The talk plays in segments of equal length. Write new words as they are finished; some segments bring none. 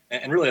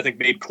and really, I think,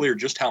 made clear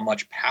just how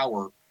much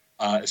power,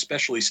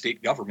 especially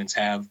state governments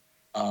have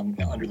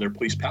under their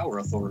police power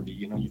authority.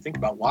 You think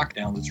about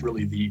lockdowns; it's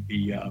really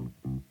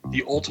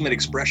the ultimate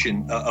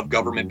expression of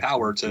government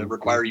power to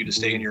require you to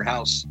stay in your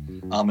house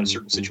in a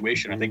certain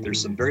situation. I think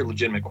there's some very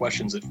legitimate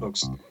questions that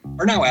folks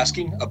are now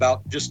asking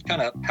about just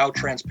kind of how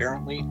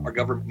transparently our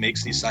government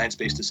makes these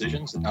science-based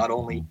decisions that not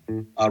only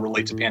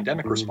relate to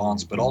pandemic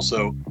response, but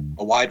also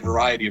a wide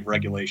variety of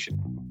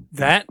regulation.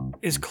 That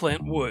is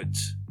Clint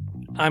Woods.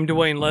 I'm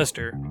Dwayne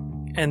Lester,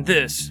 and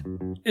this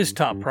is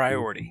Top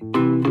Priority.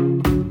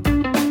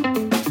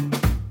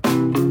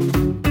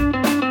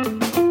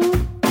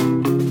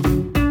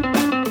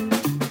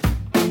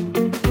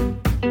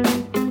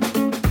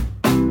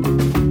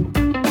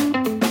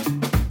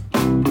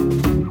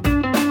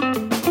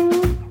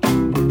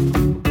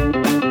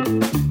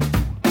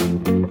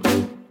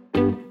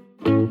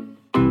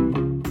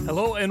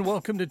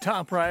 Welcome to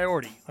Top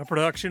Priority, a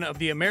production of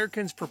the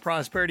Americans for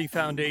Prosperity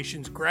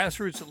Foundation's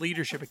Grassroots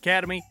Leadership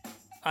Academy.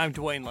 I'm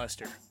Dwayne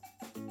Lester.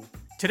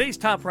 Today's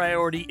top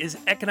priority is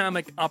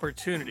economic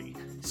opportunity,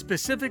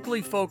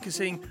 specifically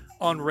focusing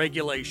on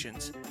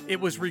regulations. It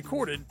was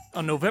recorded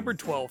on November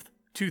 12th,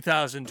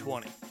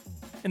 2020.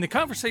 In the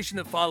conversation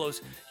that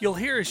follows, you'll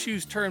hear us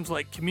use terms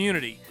like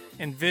community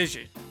and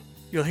vision.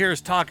 You'll hear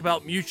us talk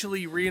about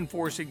mutually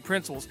reinforcing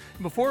principles.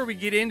 And before we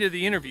get into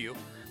the interview,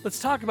 let's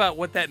talk about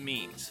what that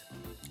means.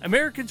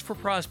 Americans for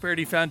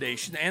Prosperity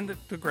Foundation and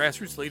the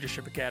Grassroots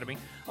Leadership Academy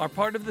are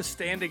part of the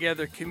Stand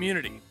Together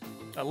community.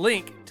 A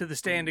link to the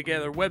Stand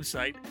Together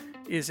website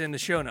is in the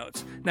show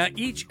notes. Now,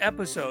 each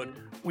episode,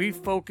 we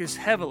focus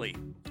heavily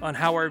on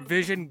how our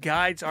vision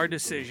guides our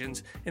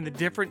decisions in the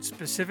different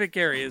specific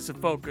areas of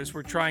focus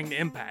we're trying to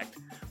impact.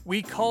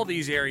 We call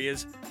these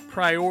areas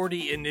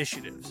priority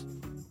initiatives.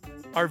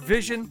 Our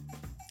vision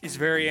is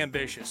very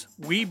ambitious.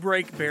 We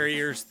break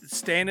barriers that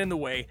stand in the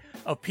way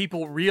of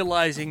people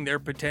realizing their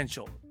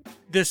potential.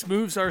 This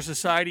moves our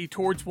society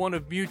towards one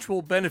of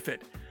mutual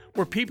benefit,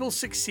 where people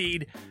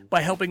succeed by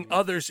helping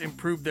others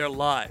improve their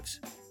lives.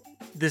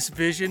 This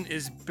vision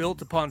is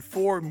built upon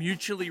 4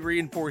 mutually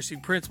reinforcing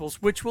principles,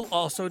 which we'll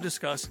also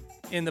discuss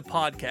in the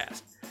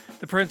podcast.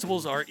 The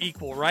principles are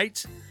equal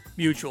rights,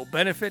 mutual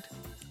benefit,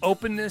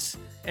 openness,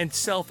 and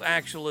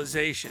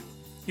self-actualization.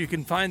 You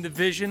can find the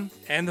vision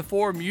and the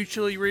 4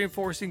 mutually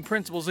reinforcing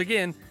principles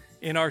again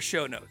in our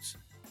show notes.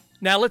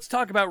 Now let's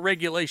talk about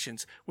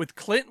regulations with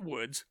Clint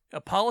Woods, a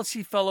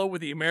policy fellow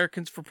with the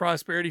Americans for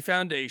Prosperity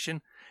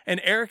Foundation, and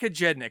Erica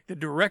Jednick, the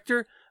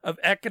Director of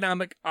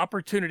Economic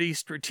Opportunity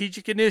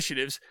Strategic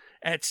Initiatives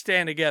at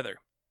Stand Together.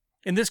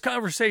 In this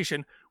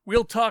conversation,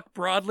 we'll talk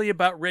broadly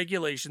about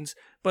regulations,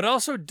 but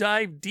also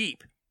dive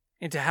deep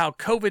into how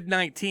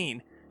COVID-19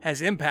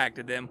 has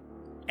impacted them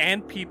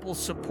and people's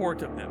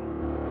support of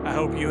them. I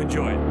hope you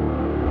enjoy it.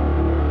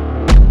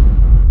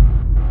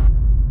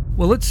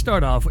 Well, let's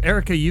start off.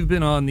 Erica, you've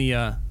been on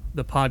the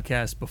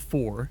podcast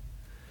before,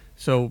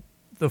 so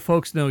the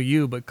folks know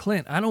you. But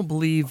Clint, I don't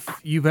believe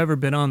you've ever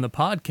been on the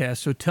podcast.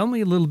 So tell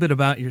me a little bit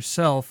about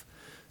yourself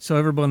so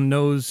everyone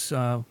knows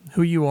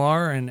who you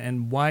are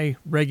and why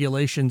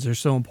regulations are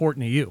so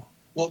important to you.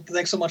 Well,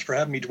 thanks so much for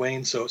having me,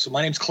 Dwayne. So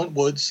my name's Clint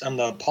Woods. I'm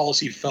the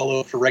Policy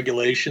Fellow for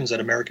Regulations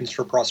at Americans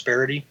for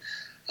Prosperity.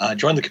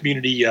 Joined the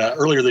community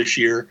earlier this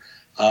year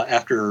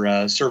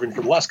after serving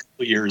for the last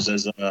couple of years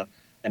as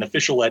an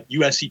official at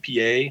US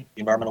EPA, the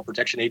Environmental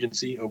Protection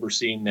Agency,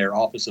 overseeing their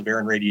Office of Air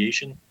and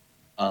Radiation.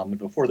 And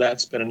before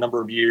that, spent a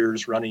number of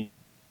years running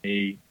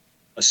a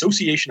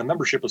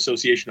membership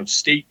association of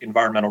state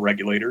environmental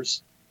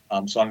regulators.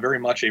 So I'm very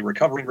much a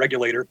recovering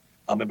regulator.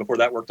 And before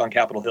that, worked on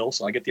Capitol Hill.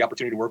 So I get the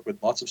opportunity to work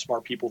with lots of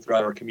smart people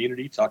throughout our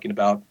community, talking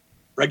about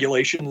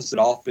regulations that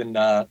often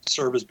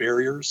serve as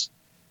barriers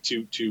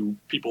to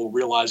people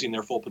realizing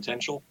their full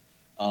potential.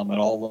 At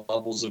all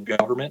levels of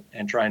government,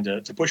 and trying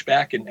to push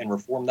back and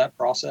reform that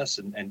process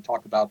and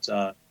talk about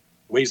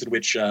ways in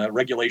which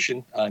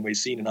regulation and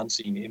ways seen and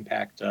unseen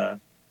impact the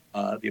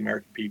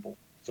American people.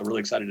 So really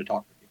excited to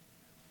talk with you.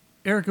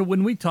 Erica,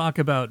 when we talk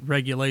about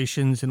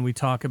regulations and we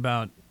talk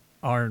about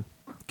our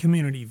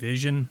community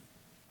vision,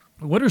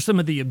 what are some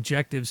of the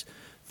objectives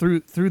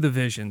through the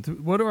vision?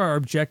 What are our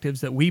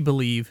objectives that we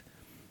believe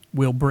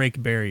will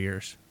break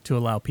barriers to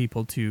allow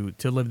people to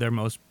live their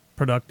most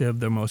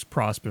productive, their most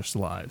prosperous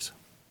lives?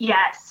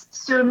 Yes.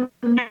 So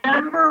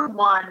number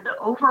one, the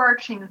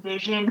overarching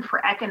vision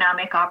for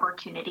economic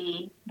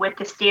opportunity with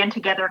the Stand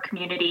Together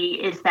community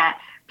is that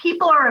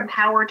people are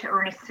empowered to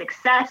earn a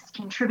success,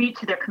 contribute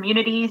to their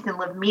communities, and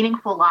live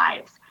meaningful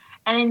lives.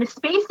 And in the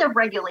space of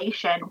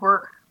regulation,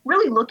 we're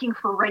really looking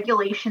for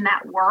regulation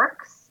that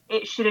works.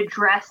 It should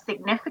address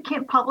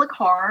significant public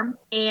harm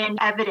and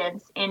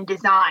evidence in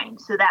design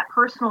so that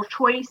personal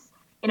choice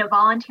in a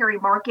voluntary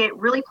market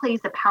really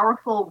plays a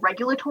powerful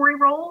regulatory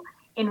role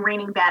in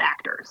reining bad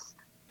actors.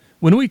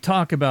 When we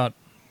talk about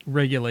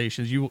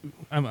regulations,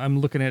 I'm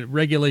looking at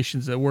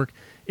regulations that work.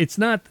 It's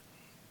not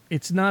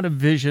a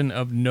vision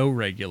of no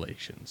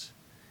regulations.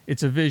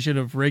 It's a vision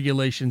of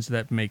regulations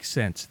that make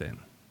sense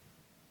then.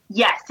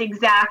 Yes,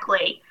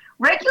 exactly.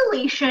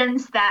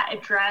 Regulations that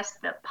address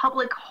the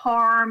public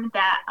harm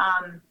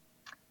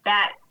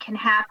that can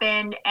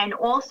happen, and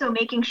also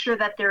making sure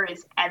that there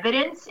is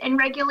evidence in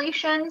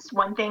regulations.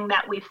 One thing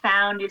that we've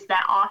found is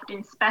that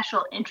often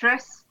special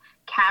interests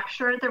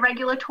capture the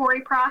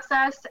regulatory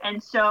process.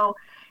 And so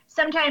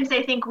sometimes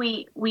I think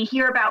we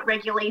hear about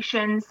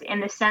regulations in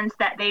the sense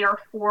that they are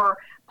for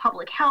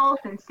public health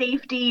and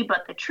safety,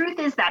 but the truth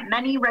is that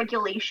many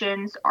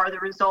regulations are the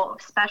result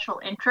of special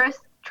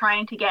interests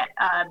trying to get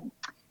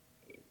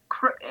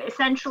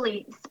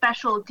essentially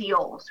special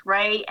deals,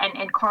 right?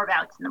 And carve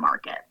outs in the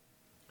market.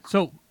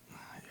 So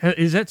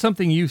is that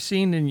something you've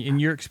seen in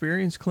your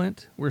experience,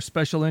 Clint, where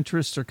special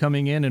interests are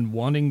coming in and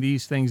wanting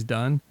these things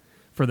done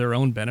for their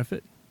own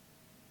benefit?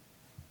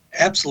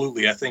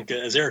 Absolutely. I think,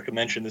 as Erica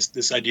mentioned,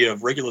 this idea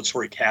of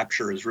regulatory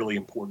capture is really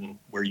important,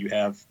 where you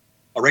have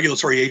a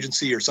regulatory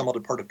agency or some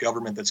other part of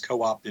government that's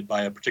co-opted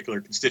by a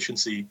particular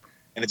constituency,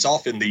 and it's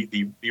often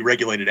the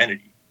regulated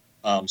entity.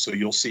 So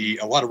you'll see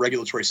a lot of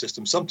regulatory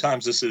systems.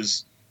 Sometimes this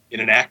is in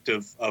an act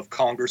of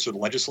Congress or the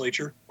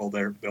legislature. Well,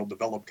 they'll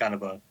develop kind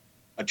of a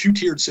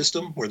two-tiered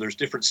system where there's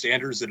different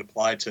standards that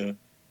apply to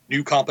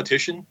new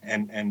competition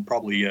and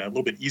probably a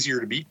little bit easier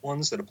to beat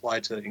ones that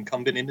apply to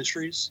incumbent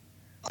industries.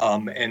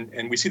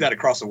 And we see that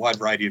across a wide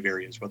variety of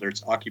areas, whether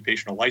it's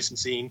occupational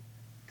licensing,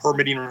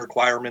 permitting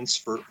requirements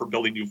for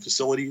building new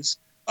facilities.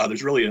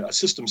 There's really a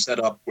system set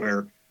up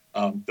where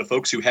the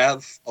folks who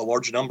have a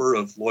large number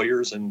of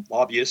lawyers and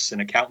lobbyists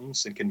and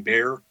accountants and can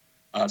bear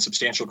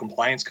substantial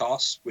compliance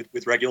costs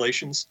with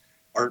regulations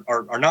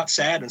are not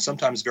sad and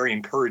sometimes very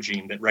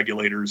encouraging that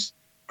regulators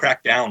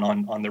crack down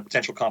on their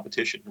potential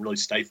competition and really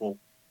stifle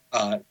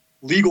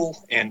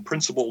legal and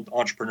principled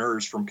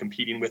entrepreneurs from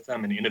competing with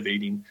them and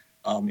innovating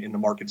in the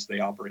markets they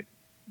operate.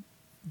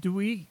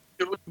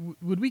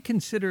 Would we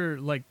consider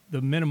like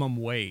the minimum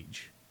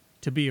wage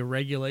to be a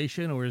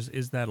regulation, or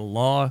is that a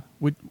law?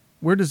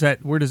 Where does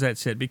that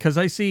sit? Because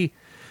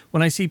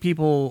when I see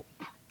people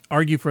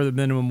argue for the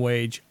minimum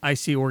wage, I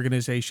see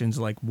organizations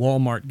like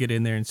Walmart get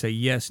in there and say,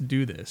 yes,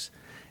 do this.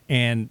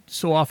 And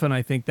so often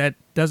I think that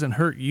doesn't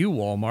hurt you,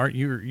 Walmart.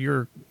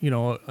 You're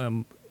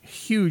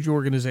huge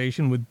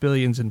organization with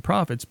billions in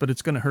profits, but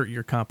it's going to hurt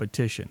your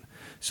competition.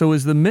 So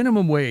is the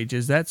minimum wage,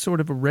 is that sort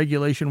of a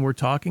regulation we're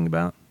talking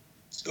about?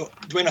 So,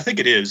 Dwayne, I think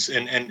it is.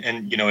 And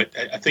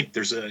I think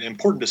there's an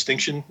important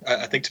distinction,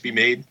 I think, to be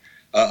made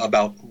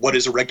about what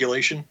is a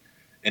regulation.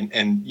 And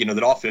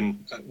that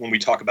often when we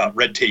talk about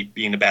red tape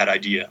being a bad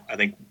idea, I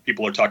think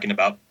people are talking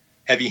about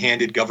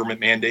heavy-handed government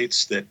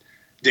mandates that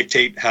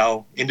dictate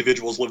how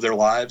individuals live their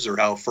lives or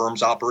how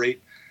firms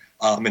operate.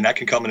 And that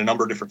can come in a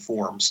number of different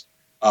forms.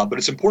 But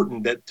it's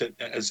important that,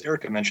 as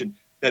Erica mentioned,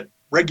 that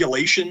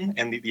regulation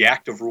and the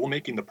act of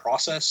rulemaking, the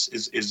process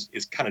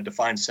is kind of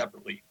defined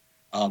separately.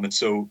 And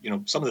so,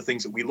 some of the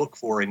things that we look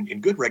for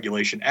in good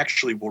regulation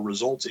actually will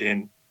result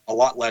in a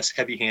lot less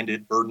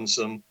heavy-handed,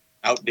 burdensome,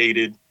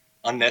 outdated,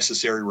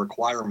 unnecessary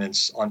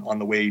requirements on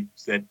the way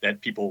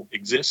that people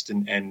exist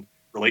and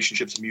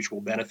relationships of mutual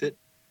benefit.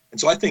 And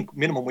so I think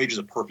minimum wage is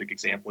a perfect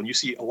example. And you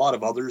see a lot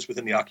of others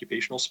within the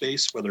occupational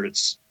space, whether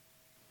it's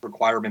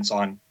requirements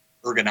on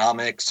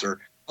ergonomics or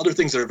other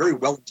things that are very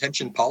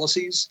well-intentioned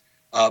policies,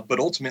 but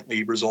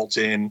ultimately result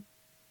in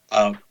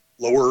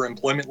lower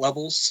employment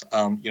levels.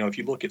 If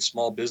you look at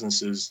small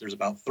businesses, there's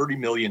about 30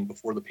 million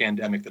before the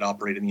pandemic that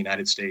operate in the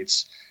United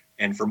States.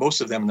 And for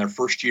most of them in their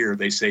first year,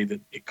 they say that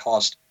it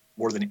cost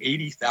more than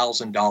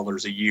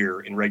 $80,000 a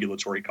year in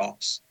regulatory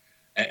costs.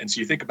 And so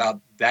you think about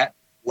that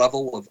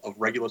level of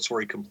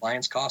regulatory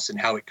compliance costs and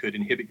how it could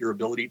inhibit your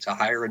ability to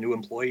hire a new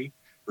employee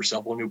or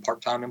several new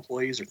part-time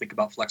employees, or think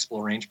about flexible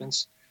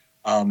arrangements.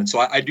 And so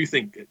I do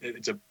think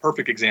it's a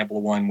perfect example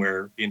of one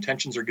where the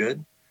intentions are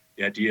good.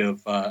 The idea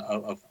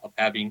of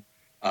having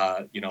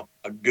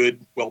a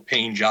good,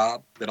 well-paying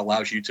job that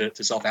allows you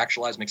to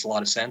self-actualize makes a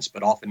lot of sense.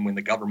 But often when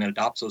the government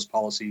adopts those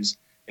policies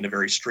in a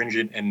very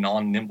stringent and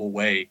non-nimble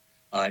way,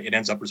 it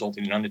ends up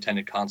resulting in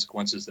unintended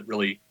consequences that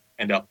really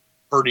end up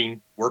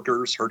hurting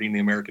workers, hurting the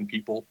American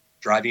people,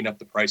 driving up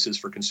the prices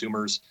for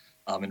consumers,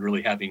 and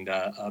really having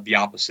the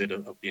opposite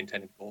of the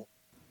intended goal.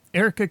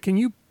 Erica, can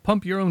you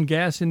pump your own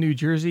gas in New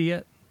Jersey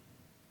yet?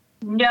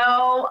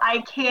 No,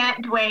 I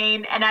can't,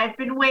 Dwayne, and I've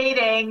been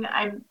waiting.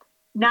 I'm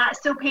not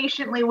so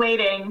patiently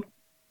waiting.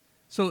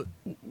 So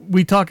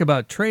we talk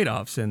about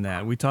trade-offs in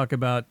that. We talk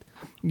about,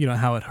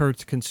 how it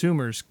hurts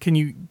consumers. Can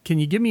you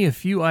give me a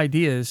few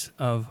ideas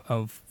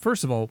of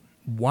first of all,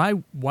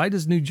 why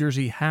does New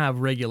Jersey have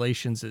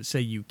regulations that say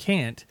you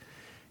can't,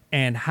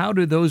 and how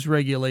do those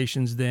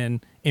regulations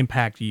then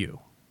impact you?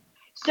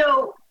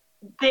 So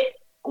the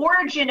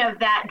origin of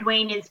that,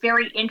 Dwayne, is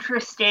very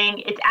interesting.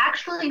 It's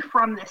actually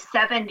from the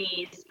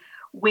 70s,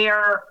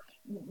 where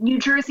New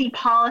Jersey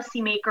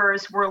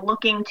policymakers were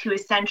looking to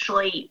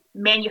essentially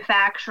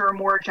manufacture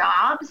more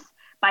jobs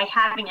by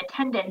having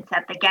attendants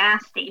at the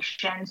gas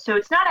station. So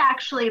it's not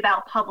actually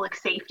about public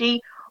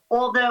safety,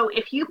 although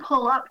if you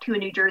pull up to a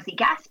New Jersey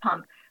gas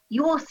pump,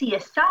 you will see a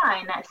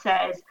sign that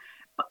says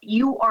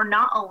you are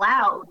not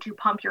allowed to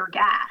pump your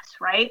gas,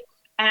 right?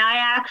 And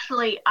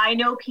I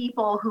know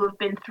people who have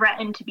been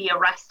threatened to be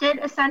arrested,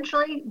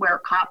 essentially, where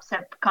cops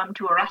have come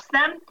to arrest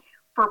them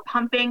for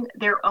pumping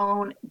their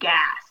own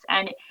gas.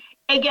 And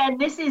again,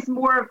 this is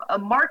more of a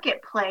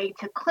market play,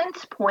 to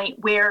Clint's point,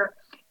 where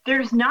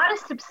there's not a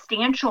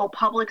substantial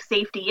public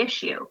safety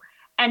issue.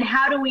 And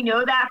how do we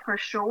know that for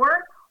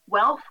sure?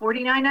 Well,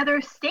 49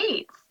 other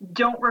states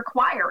don't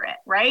require it,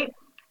 right?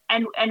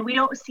 And we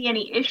don't see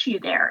any issue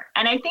there.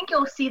 And I think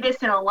you'll see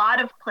this in a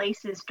lot of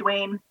places,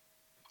 Dwayne,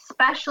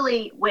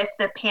 especially with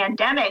the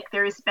pandemic.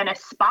 There's been a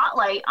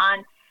spotlight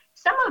on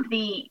some of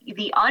the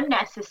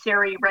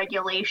unnecessary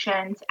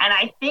regulations. And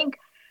I think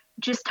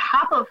just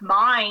top of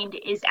mind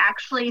is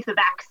actually the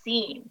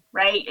vaccine,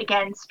 right,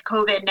 against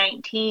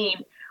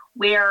COVID-19,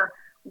 where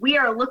we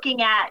are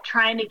looking at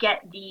trying to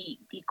get the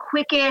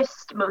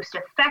quickest, most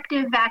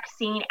effective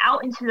vaccine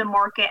out into the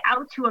market,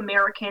 out to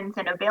Americans,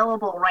 and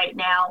available right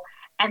now.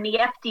 And the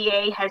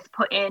FDA has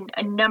put in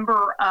a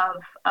number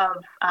of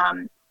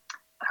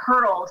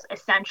hurdles,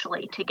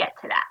 essentially, to get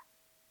to that.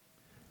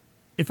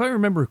 If I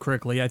remember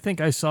correctly, I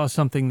think I saw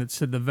something that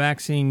said the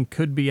vaccine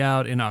could be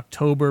out in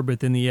October, but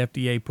then the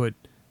FDA put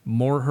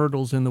more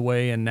hurdles in the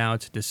way, and now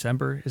it's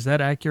December. Is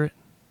that accurate?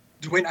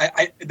 Dwayne,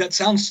 that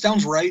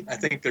sounds right. I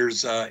think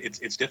there's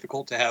it's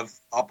difficult to have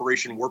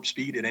Operation Warp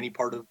Speed in any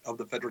part of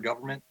the federal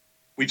government.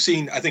 We've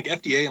seen, I think,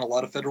 FDA and a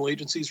lot of federal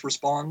agencies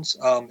responds,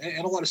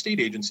 and a lot of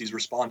state agencies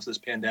respond to this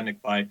pandemic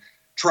by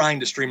trying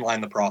to streamline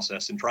the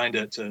process and trying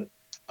to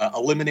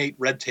eliminate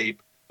red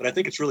tape. But I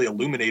think it's really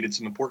illuminated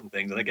some important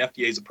things. I think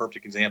FDA is a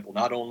perfect example,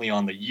 not only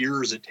on the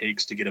years it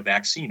takes to get a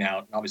vaccine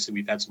out. And obviously,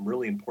 we've had some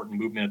really important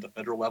movement at the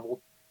federal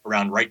level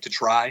around right to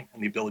try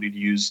and the ability to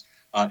use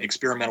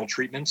experimental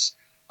treatments.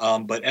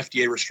 But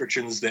FDA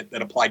restrictions that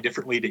apply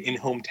differently to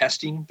in-home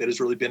testing, that has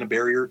really been a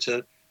barrier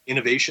to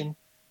innovation.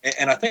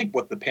 And I think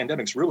what the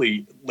pandemic's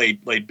really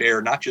laid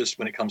bare, not just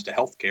when it comes to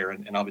healthcare,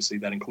 and obviously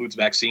that includes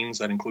vaccines,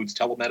 that includes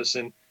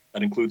telemedicine,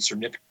 that includes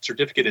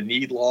certificate of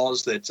need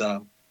laws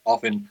that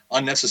often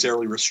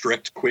unnecessarily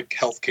restrict quick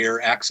healthcare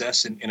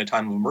access in a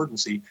time of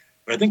emergency.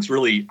 But I think it's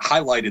really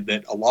highlighted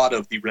that a lot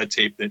of the red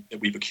tape that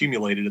we've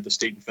accumulated at the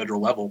state and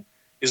federal level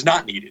is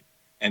not needed,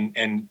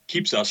 and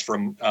keeps us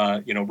from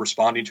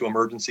responding to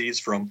emergencies,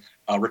 from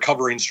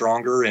recovering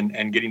stronger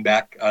and getting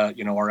back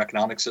our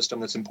economic system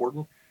that's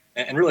important.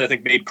 And really, I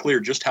think, made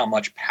clear just how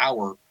much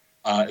power,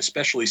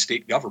 especially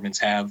state governments,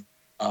 have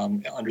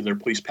under their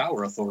police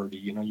power authority.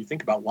 You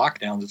think about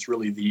lockdowns; it's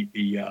really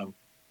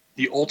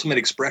the ultimate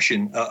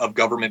expression of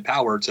government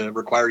power to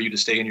require you to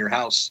stay in your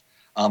house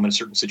in a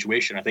certain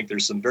situation. I think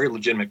there's some very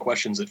legitimate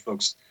questions that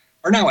folks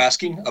are now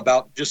asking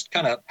about just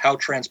kind of how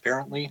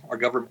transparently our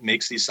government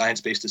makes these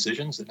science-based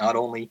decisions that not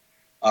only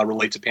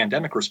relate to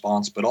pandemic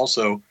response, but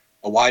also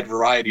a wide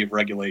variety of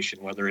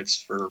regulation, whether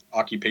it's for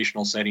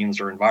occupational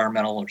settings or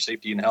environmental or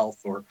safety and health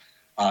or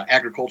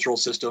agricultural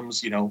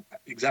systems.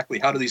 Exactly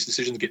how do these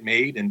decisions get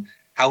made, and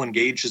how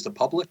engaged is the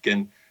public,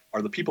 and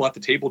are the people at the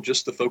table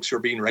just the folks who are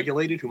being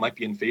regulated, who might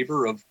be in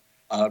favor of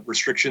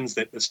restrictions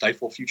that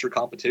stifle future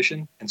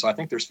competition? And so I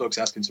think there's folks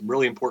asking some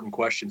really important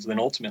questions. And then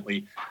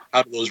ultimately,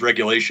 how do those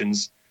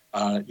regulations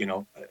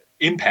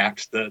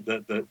impact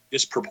the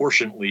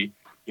disproportionately,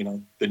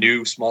 the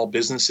new small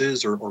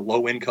businesses or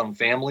low-income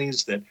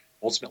families that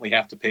ultimately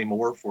have to pay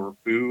more for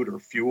food or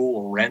fuel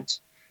or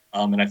rent?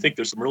 And I think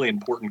there's some really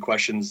important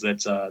questions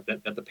that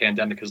the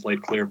pandemic has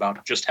laid clear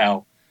about just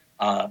how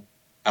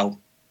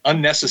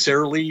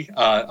unnecessarily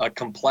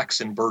complex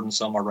and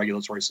burdensome our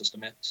regulatory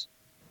system is.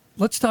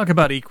 Let's talk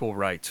about equal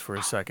rights for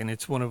a second.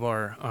 It's one of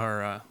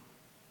our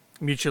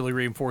mutually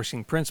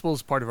reinforcing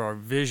principles, part of our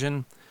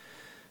vision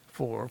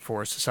for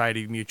a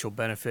society of mutual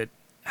benefit.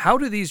 How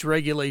do these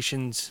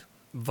regulations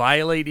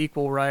violate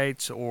equal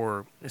rights,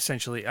 or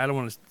essentially, I don't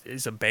want to,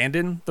 is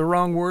abandon the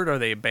wrong word? Are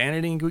they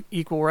abandoning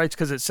equal rights?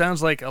 Because it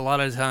sounds like a lot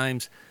of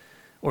times,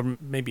 or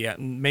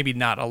maybe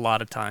not a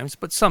lot of times,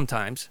 but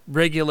sometimes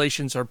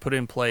regulations are put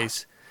in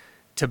place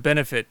to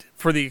benefit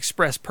for the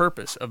express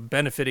purpose of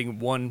benefiting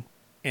one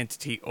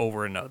entity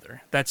over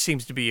another. That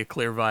seems to be a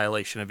clear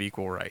violation of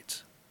equal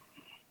rights.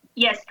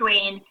 Yes,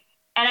 Dwayne.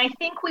 And I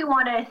think we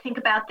want to think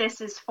about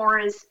this as far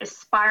as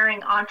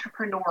aspiring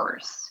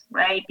entrepreneurs,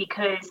 right?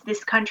 Because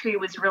this country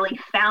was really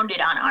founded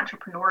on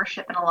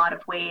entrepreneurship in a lot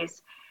of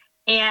ways.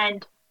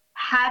 And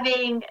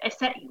having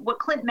what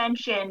Clint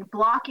mentioned,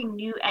 blocking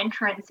new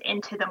entrants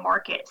into the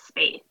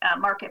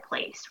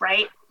marketplace,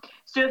 right?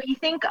 So if you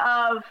think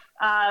of,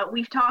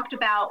 we've talked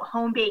about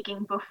home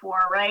baking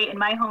before, right? In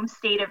my home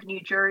state of New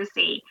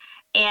Jersey,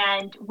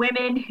 and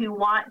women who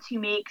want to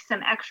make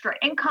some extra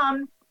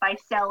income by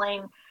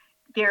selling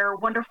their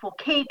wonderful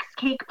cakes,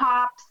 cake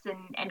pops,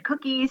 and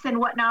cookies and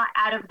whatnot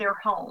out of their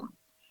home,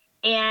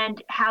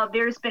 and how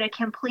there's been a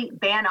complete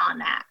ban on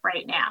that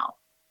right now.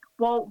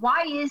 Well,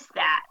 why is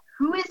that?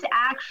 Who is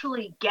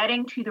actually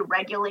getting to the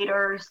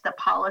regulators, the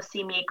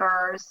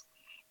policymakers?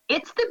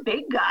 It's the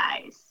big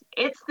guys.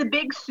 It's the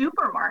big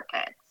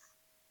supermarkets.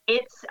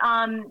 It's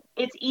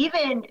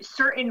even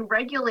certain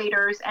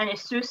regulators and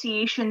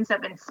associations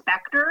of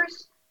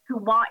inspectors who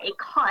want a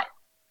cut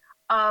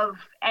of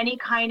any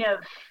kind of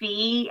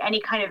fee,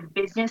 any kind of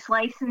business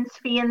license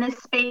fee in this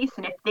space.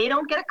 And if they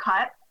don't get a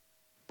cut,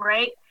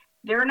 right,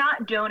 they're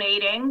not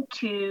donating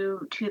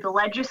to the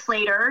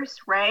legislators,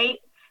 right?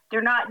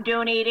 They're not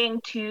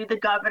donating to the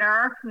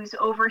governor who's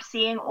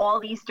overseeing all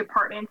these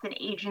departments and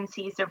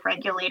agencies of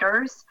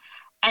regulators.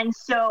 And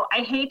so I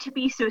hate to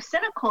be so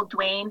cynical,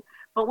 Dwayne,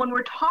 but when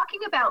we're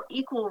talking about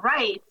equal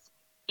rights,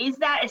 is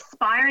that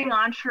aspiring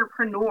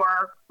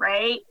entrepreneur,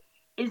 right?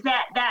 Is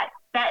that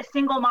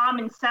single mom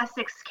in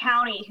Sussex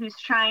County who's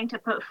trying to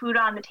put food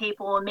on the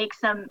table and make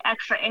some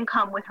extra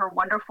income with her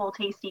wonderful,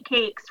 tasty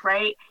cakes,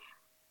 right?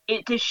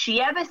 Does she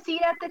have a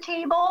seat at the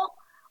table?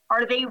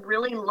 Are they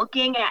really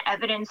looking at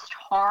evidenced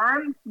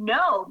harm?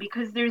 No,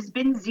 because there's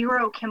been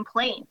zero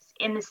complaints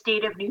in the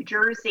state of New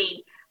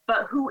Jersey.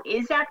 But who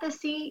is at the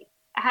seat,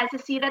 has a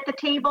seat at the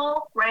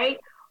table, right?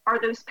 Are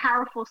those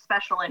powerful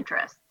special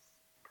interests?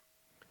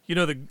 You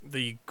know,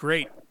 the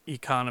great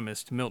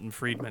economist Milton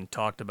Friedman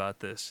talked about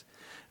this,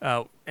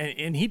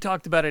 and he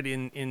talked about it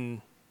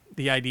in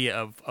the idea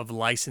of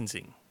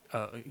licensing.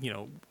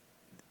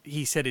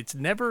 He said it's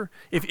never,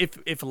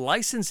 if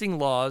licensing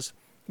laws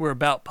were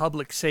about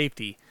public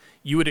safety,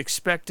 you would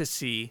expect to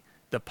see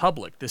the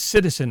public, the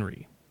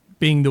citizenry,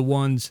 being the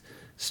ones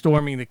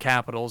storming the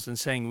capitals and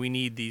saying we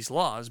need these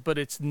laws. But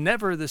it's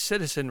never the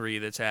citizenry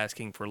that's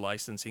asking for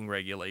licensing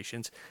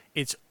regulations.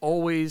 It's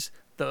always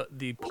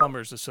the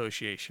Plumbers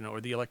Association or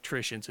the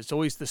electricians. It's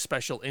always the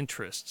special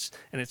interests.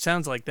 And it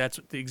sounds like that's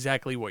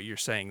exactly what you're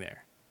saying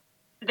there.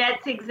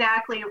 That's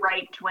exactly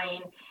right,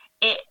 Dwayne.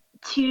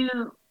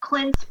 To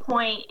Clint's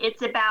point,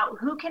 it's about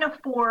who can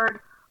afford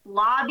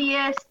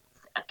lobbyists,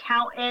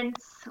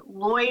 accountants,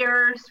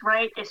 lawyers,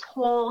 right? This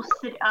whole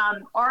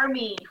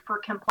army for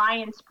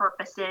compliance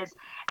purposes.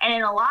 And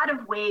in a lot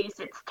of ways,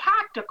 it's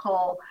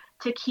tactical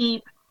to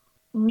keep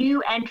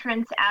new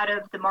entrants out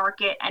of the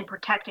market and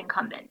protect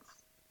incumbents.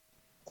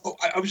 Oh,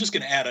 I was just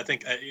going to add, I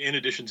think, in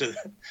addition to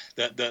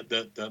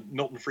the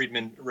Milton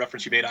Friedman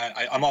reference you made,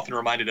 I'm often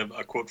reminded of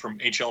a quote from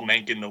H.L.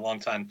 Mencken, the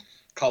longtime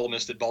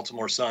columnist at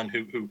Baltimore Sun,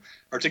 who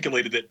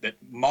articulated that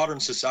modern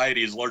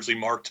society is largely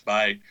marked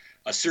by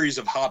a series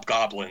of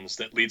hobgoblins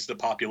that leads the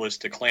populace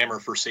to clamor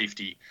for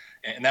safety.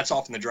 And that's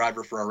often the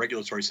driver for our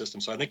regulatory system.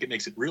 So I think it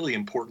makes it really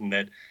important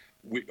that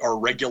our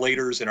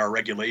regulators and our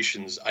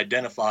regulations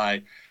identify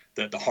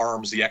the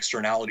harms, the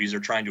externalities they're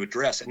trying to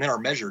address, and then are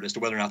measured as to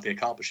whether or not they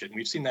accomplish it. And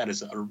we've seen that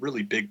as a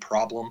really big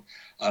problem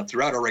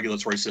throughout our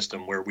regulatory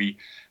system, where we,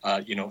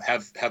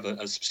 have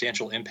a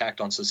substantial impact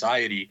on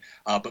society,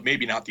 but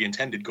maybe not the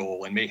intended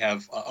goal, and may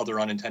have other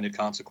unintended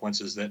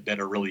consequences that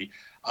are really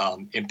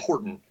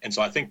important. And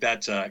so I think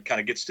that kind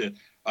of gets to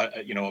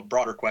a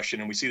broader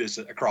question, and we see this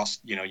across.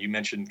 You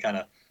mentioned kind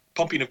of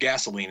pumping of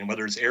gasoline, and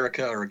whether it's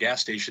Erica or a gas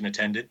station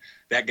attendant,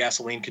 that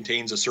gasoline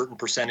contains a certain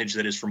percentage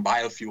that is from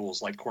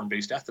biofuels like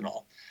corn-based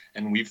ethanol.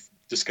 And we've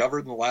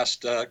discovered in the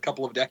last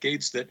couple of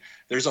decades that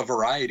there's a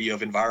variety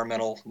of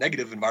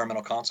negative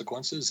environmental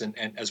consequences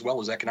and as well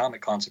as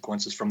economic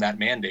consequences from that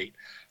mandate.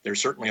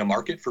 There's certainly a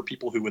market for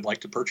people who would like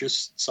to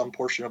purchase some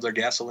portion of their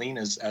gasoline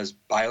as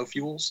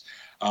biofuels,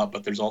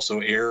 but there's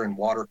also air and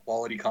water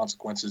quality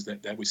consequences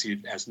that we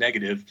see as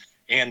negative,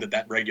 and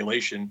that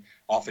regulation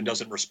often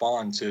doesn't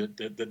respond to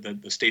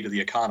the state of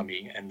the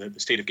economy and the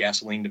state of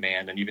gasoline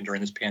demand. And even during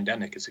this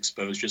pandemic, it's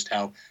exposed just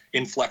how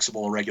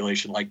inflexible a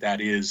regulation like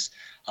that is,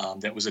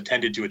 that was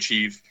intended to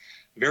achieve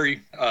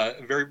very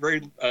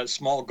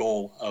small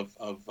goal of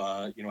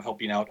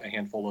helping out a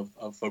handful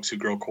of folks who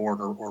grow corn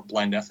or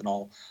blend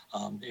ethanol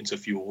into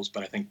fuels.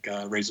 But I think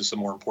raises some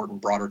more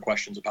important, broader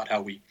questions about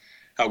how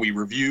we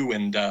review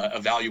and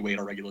evaluate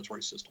our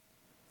regulatory system.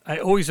 I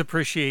always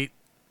appreciate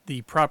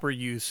the proper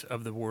use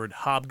of the word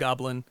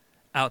hobgoblin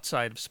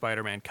outside of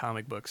Spider-Man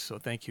comic books. So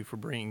thank you for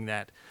bringing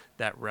that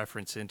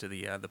reference into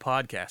the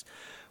podcast.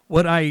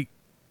 What I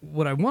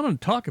want to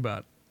talk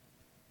about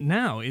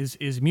now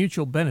is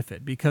mutual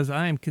benefit, because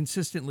I am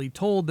consistently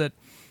told that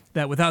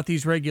without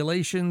these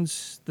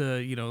regulations,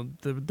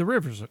 the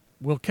rivers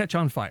will catch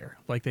on fire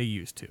like they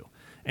used to.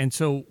 And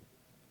so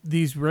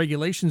these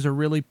regulations are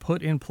really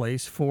put in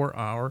place for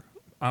our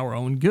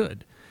own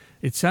good.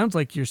 It sounds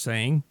like you're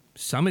saying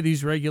some of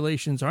these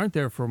regulations aren't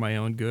there for my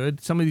own good.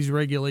 Some of these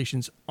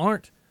regulations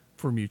aren't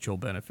for mutual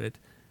benefit.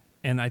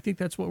 And I think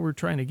that's what we're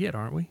trying to get,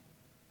 aren't we?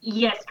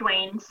 Yes,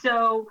 Dwayne.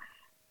 So,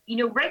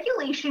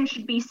 regulation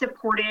should be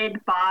supported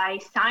by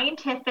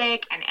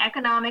scientific and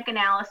economic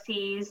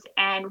analyses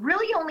and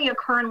really only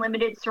occur in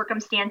limited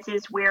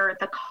circumstances where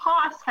the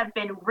costs have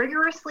been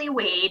rigorously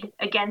weighed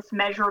against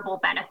measurable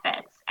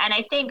benefits. And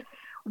I think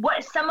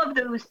what some of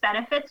those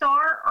benefits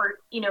are,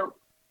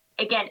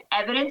 again,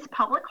 evidence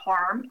public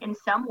harm in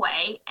some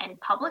way and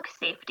public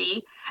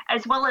safety,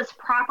 as well as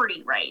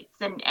property rights.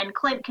 And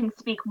Clint can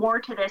speak more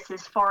to this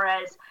as far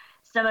as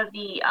some of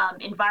the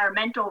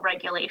environmental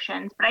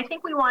regulations, but I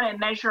think we want to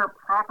measure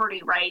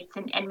property rights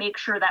and make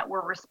sure that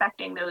we're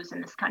respecting those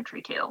in this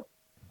country too.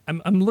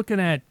 I'm looking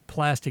at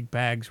plastic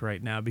bags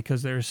right now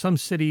because there are some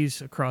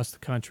cities across the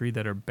country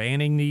that are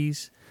banning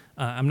these.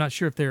 I'm not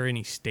sure if there are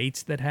any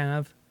states that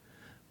have,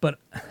 but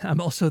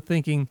I'm also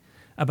thinking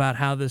about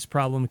how this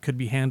problem could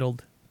be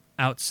handled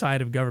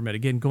outside of government.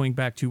 Again, going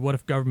back to what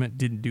if government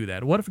didn't do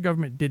that? What if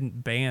government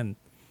didn't ban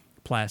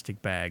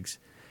plastic bags?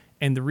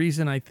 And the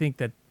reason I think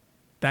that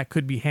that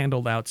could be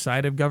handled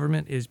outside of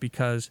government is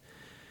because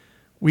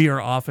we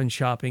are often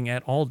shopping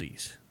at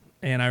Aldi's.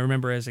 And I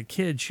remember as a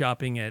kid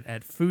shopping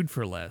at Food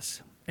for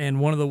Less. And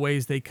one of the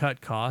ways they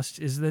cut costs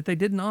is that they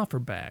didn't offer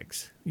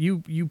bags.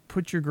 You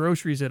put your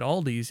groceries at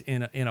Aldi's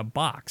in a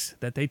box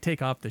that they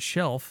take off the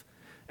shelf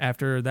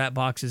after that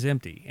box is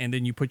empty, and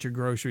then you put your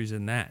groceries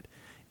in that.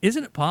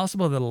 Isn't it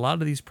possible that a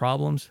lot of these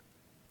problems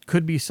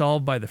could be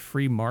solved by the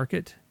free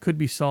market, could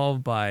be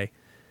solved by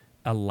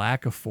a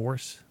lack of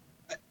force?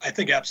 I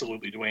think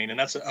absolutely, Dwayne, and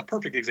that's a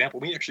perfect example.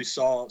 We actually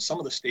saw some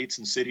of the states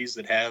and cities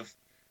that have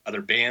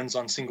either bans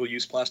on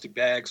single-use plastic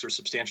bags or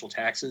substantial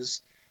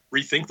taxes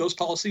rethink those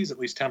policies, at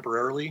least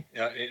temporarily,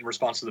 in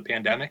response to the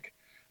pandemic,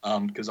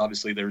 because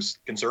obviously there's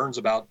concerns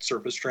about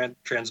surface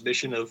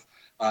transmission of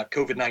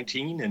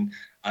COVID-19, and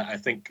I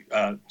think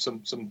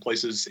some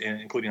places,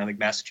 including I think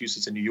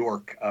Massachusetts and New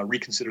York,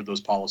 reconsidered those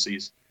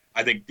policies.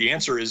 I think the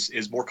answer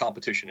is more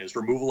competition, is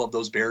removal of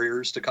those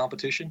barriers to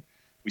competition.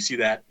 We see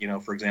that,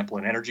 for example,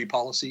 in energy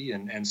policy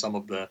and some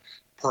of the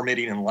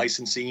permitting and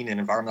licensing and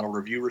environmental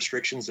review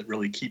restrictions that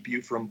really keep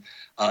you from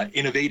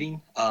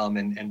innovating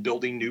and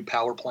building new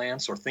power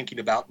plants or thinking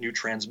about new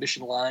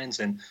transmission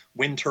lines and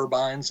wind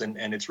turbines.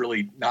 And it's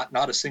really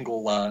not a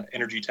single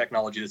energy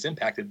technology that's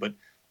impacted, but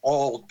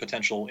all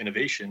potential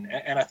innovation.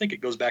 And I think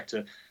it goes back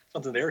to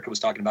something that Erica was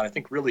talking about. I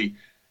think really,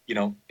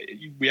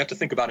 we have to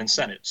think about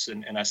incentives.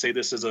 And I say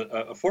this as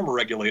a former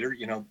regulator.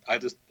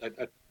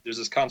 There's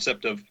this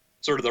concept of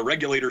sort of the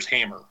regulator's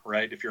hammer,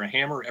 right? If you're a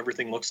hammer,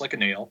 everything looks like a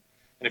nail.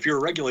 And if you're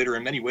a regulator,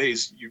 in many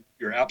ways,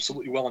 you're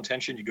absolutely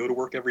well-intentioned. You go to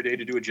work every day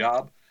to do a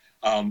job,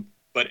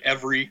 but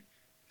everything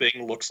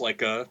looks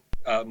like a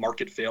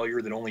market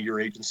failure that only your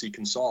agency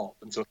can solve.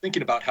 And so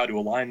thinking about how to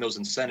align those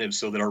incentives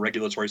so that our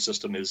regulatory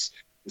system is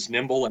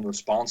nimble and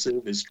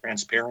responsive, is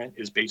transparent,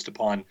 is based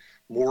upon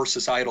more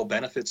societal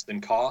benefits than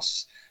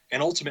costs,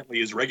 and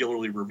ultimately is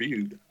regularly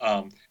reviewed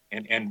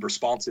and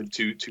responsive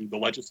to the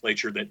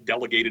legislature that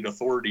delegated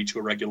authority to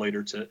a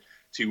regulator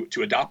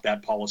to adopt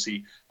that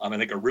policy. I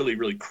think are really,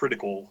 really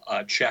critical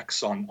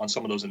checks on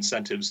some of those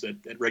incentives that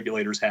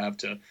regulators have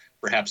to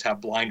perhaps have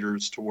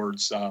blinders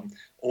towards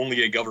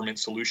only a government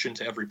solution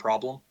to every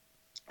problem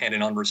and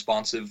an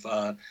unresponsive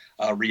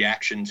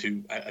reaction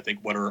to, I think,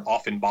 what are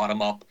often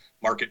bottom-up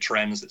market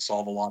trends that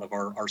solve a lot of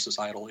our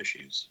societal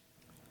issues.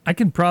 I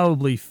can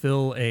probably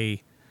fill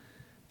a,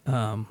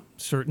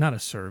 not a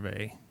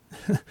survey,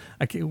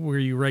 where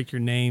you write your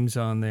names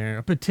on there,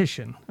 a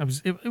petition.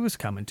 It was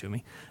coming to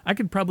me. I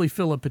could probably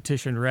fill a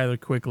petition rather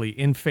quickly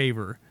in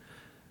favor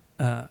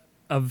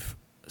of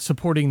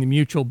supporting the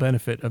mutual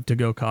benefit of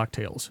to-go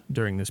cocktails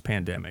during this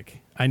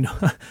pandemic.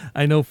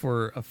 I know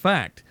for a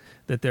fact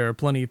that there are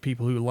plenty of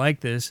people who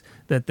like this,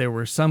 that there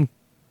were some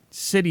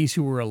cities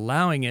who were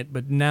allowing it,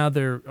 but now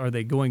are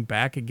they going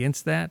back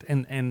against that?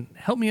 And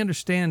help me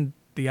understand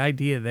the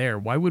idea there.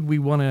 Why would we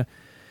want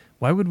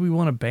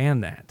to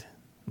ban that?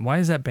 Why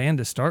is that banned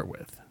to start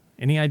with?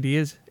 Any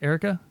ideas,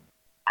 Erica?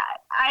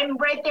 I'm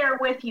right there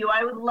with you.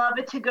 I would love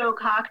a to-go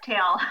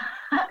cocktail.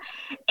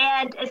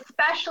 And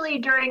especially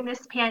during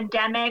this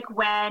pandemic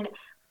when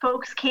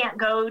folks can't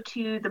go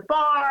to the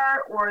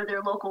bar or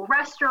their local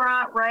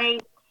restaurant,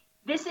 right?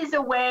 This is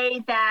a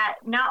way that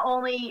not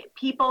only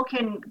people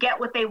can get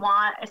what they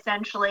want,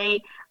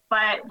 essentially,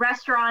 but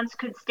restaurants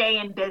could stay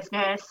in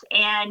business.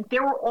 And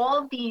there were all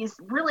of these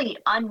really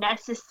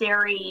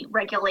unnecessary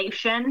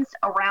regulations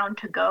around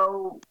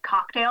to-go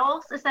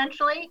cocktails,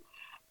 essentially.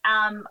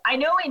 I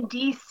know in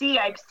DC,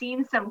 I've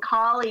seen some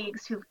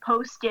colleagues who've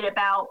posted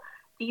about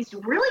these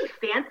really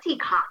fancy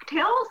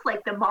cocktails,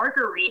 like the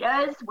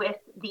margaritas with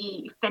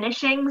the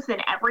finishings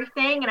and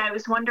everything. And I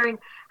was wondering,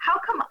 how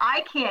come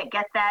I can't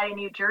get that in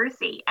New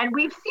Jersey? And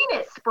we've seen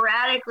it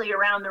sporadically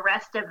around the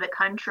rest of the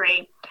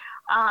country.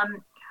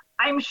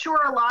 I'm sure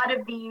a lot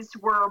of these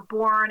were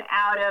born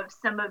out of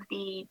some of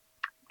the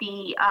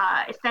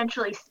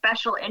essentially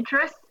special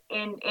interests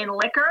in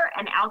liquor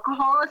and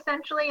alcohol,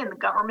 essentially, and the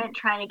government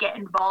trying to get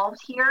involved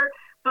here.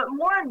 But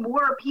more and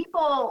more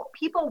people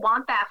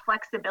want that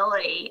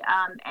flexibility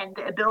and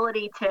the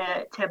ability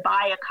to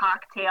buy a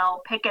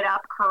cocktail, pick it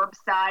up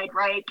curbside,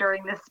 right,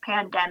 during this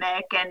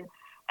pandemic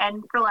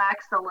and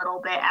relax a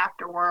little bit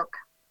after work.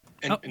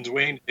 And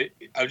Dwayne,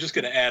 I was just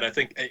going to add, I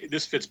think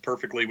this fits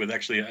perfectly with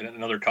actually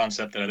another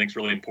concept that I think is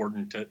really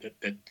important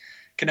that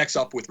connects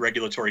up with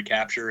regulatory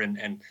capture.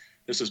 And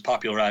this is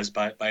popularized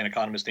by an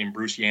economist named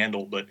Bruce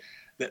Yandel. But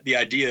the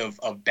idea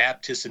of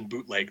Baptists and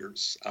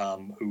bootleggers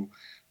who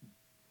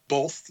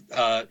both,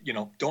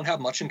 don't have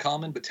much in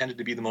common, but tended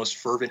to be the most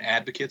fervent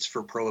advocates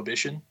for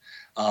prohibition.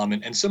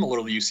 And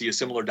similarly, you see a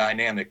similar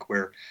dynamic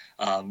where,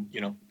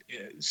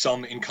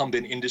 some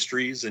incumbent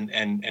industries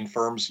and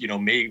firms,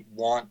 may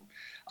want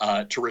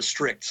to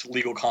restrict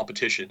legal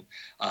competition,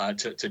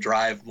 to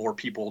drive more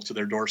people to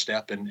their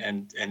doorstep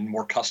and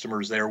more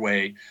customers their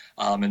way.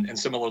 And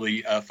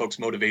similarly, folks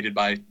motivated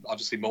by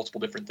obviously multiple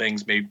different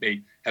things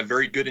may have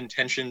very good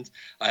intentioned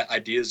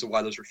ideas of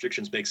why those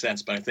restrictions make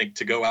sense. But I think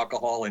to-go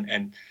alcohol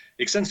and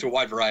extends to a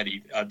wide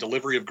variety.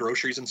 Delivery of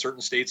groceries in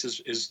certain states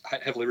is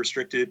heavily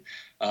restricted.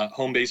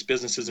 Home-based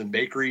businesses and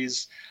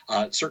bakeries.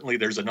 Certainly,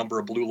 there's a number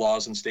of blue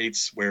laws in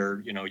states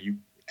where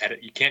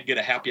you can't get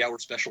a happy hour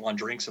special on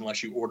drinks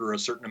unless you order a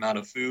certain amount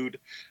of food,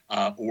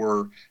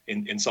 or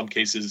in some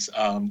cases,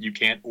 you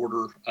can't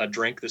order a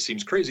drink. This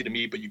seems crazy to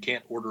me, but you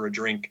can't order a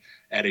drink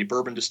at a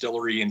bourbon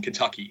distillery in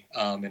Kentucky.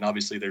 And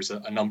obviously, there's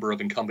a number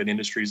of incumbent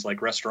industries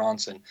like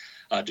restaurants and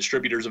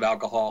distributors of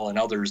alcohol and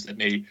others that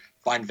may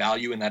find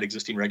value in that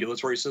existing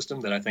regulatory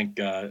system that I think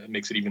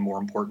makes it even more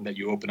important that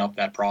you open up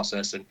that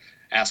process and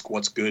ask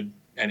what's good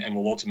and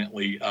will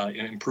ultimately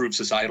improve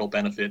societal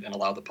benefit and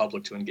allow the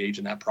public to engage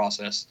in that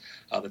process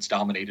that's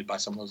dominated by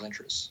some of those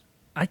interests.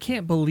 I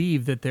can't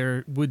believe that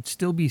there would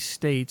still be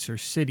states or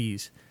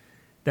cities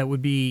that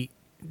would be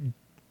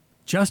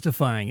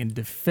justifying and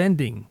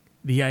defending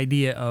the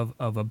idea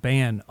of a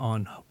ban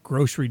on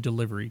grocery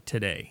delivery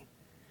today.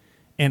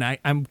 And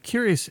I'm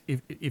curious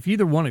if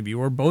either one of you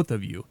or both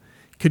of you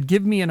could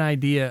give me an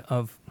idea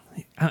of,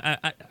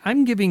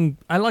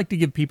 I like to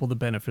give people the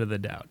benefit of the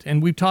doubt.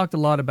 And we've talked a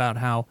lot about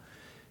how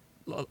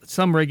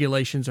some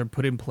regulations are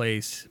put in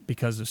place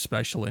because of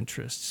special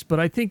interests. But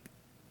I think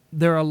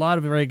there are a lot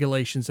of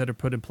regulations that are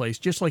put in place,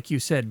 just like you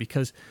said,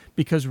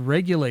 because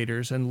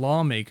regulators and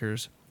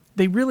lawmakers,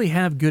 they really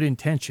have good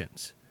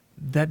intentions.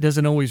 That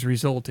doesn't always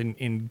result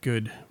in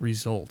good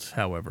results,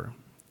 however.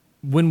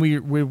 When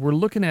we're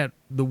looking at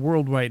the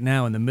world right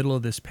now in the middle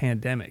of this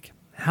pandemic,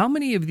 how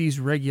many of these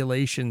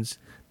regulations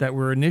that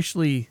were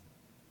initially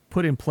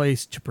put in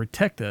place to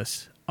protect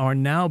us are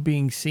now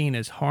being seen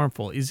as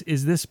harmful?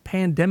 Is this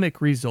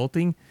pandemic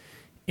resulting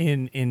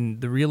in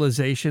the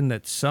realization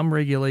that some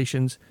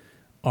regulations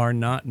are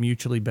not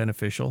mutually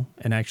beneficial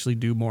and actually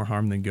do more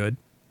harm than good?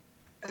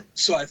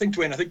 So I think,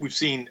 Dwayne, we've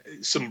seen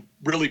some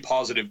really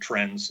positive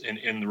trends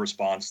in the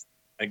response.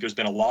 I think there's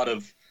been a lot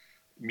of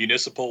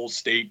municipal,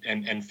 state,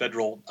 and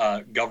federal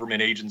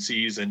government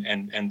agencies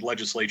and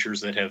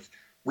legislatures that have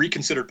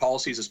reconsidered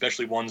policies,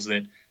 especially ones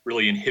that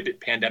really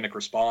inhibit pandemic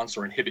response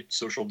or inhibit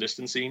social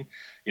distancing.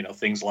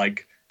 Things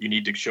like you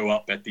need to show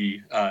up at the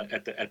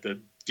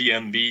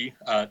DMV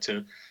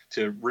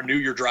to renew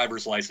your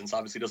driver's license.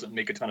 Obviously, doesn't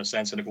make a ton of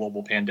sense in a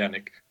global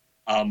pandemic.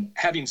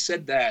 Having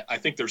said that, I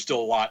think there's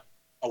still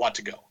a lot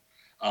to go,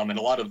 and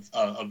a lot of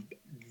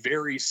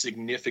very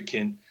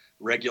significant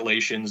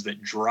regulations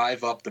that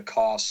drive up the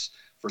costs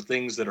for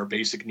things that are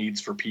basic needs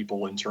for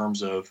people in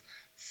terms of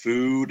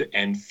food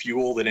and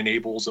fuel that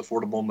enables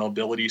affordable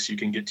mobility so you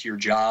can get to your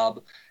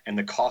job, and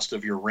the cost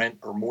of your rent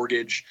or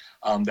mortgage,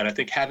 that I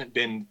think haven't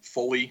been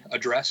fully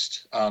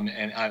addressed.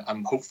 And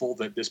I'm hopeful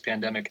that this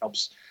pandemic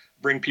helps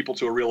bring people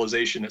to a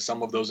realization that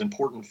some of those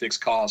important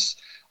fixed costs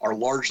are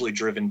largely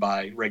driven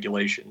by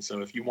regulation.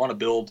 So if you want to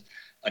build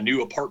a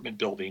new apartment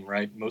building,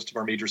 right, most of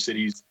our major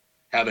cities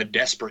have a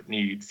desperate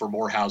need for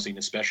more housing,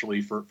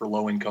 especially for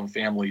low-income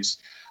families.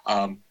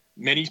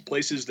 Many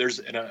places there's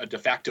a de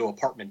facto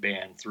apartment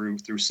ban through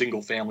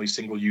single-family,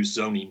 single-use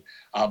zoning.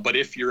 But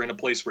if you're in a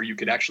place where you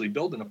could actually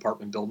build an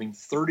apartment building,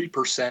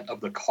 30%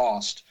 of the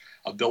cost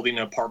of building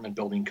an apartment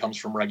building comes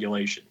from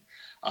regulation.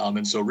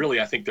 And so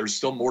really, I think there's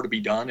still more to be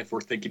done if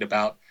we're thinking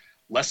about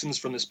lessons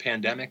from this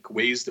pandemic,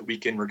 ways that we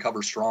can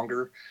recover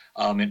stronger,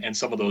 and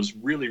some of those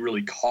really,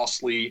 really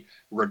costly,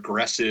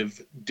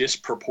 regressive,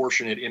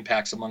 disproportionate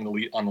impacts on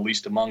the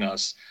least among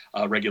us,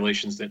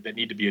 regulations that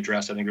need to be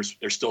addressed. I think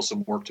there's still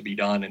some work to be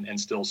done and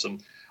still some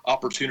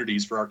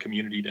opportunities for our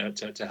community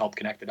to help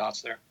connect the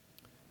dots there.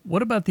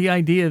 What about the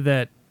idea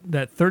that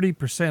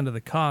 30% of the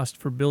cost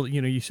for building,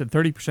 you said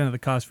 30% of the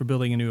cost for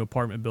building a new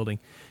apartment building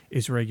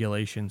is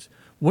regulations.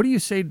 What do you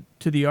say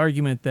to the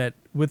argument that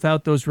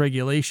without those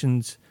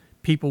regulations,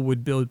 people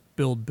would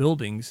build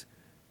buildings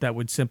that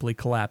would simply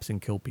collapse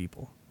and kill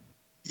people?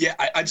 Yeah,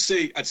 I'd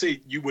say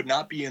you would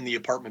not be in the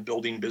apartment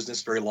building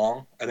business very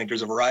long. I think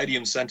there's a variety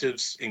of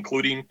incentives,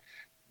 including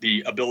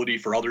the ability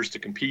for others to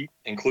compete,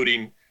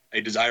 including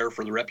a desire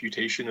for the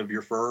reputation of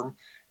your firm,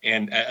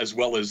 and as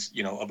well as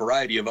a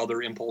variety of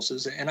other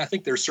impulses. And I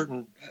think there's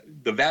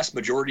the vast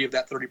majority of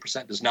that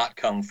 30% does not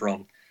come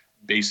from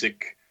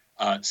basic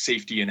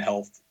safety and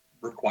health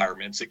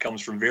requirements. It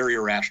comes from very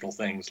irrational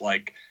things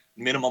like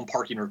minimum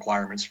parking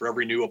requirements. For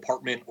every new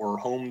apartment or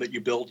home that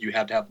you build, you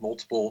have to have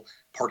multiple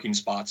parking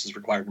spots as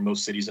required in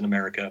most cities in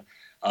America.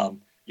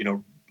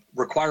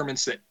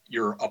 Requirements that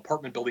your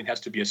apartment building has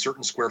to be a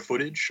certain square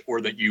footage,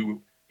 or that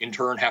you in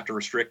turn have to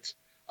restrict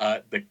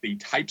the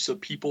types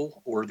of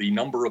people or the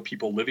number of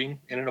people living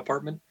in an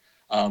apartment,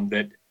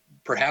 that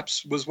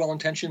perhaps was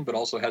well-intentioned, but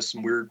also has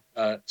some weird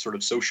sort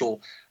of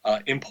social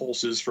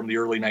impulses from the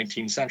early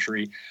 19th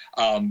century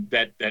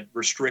that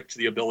restrict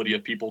the ability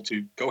of people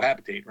to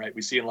cohabitate, right?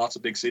 We see in lots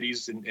of big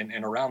cities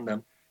and around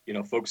them,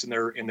 folks in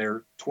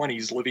their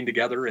 20s living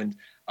together. And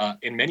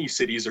in many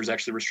cities, there's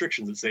actually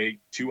restrictions that say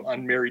two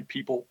unmarried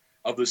people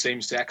of the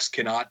same sex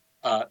cannot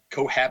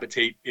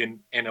cohabitate in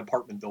an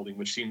apartment building,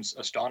 which seems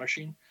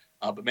astonishing.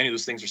 But many of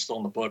those things are still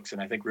in the books,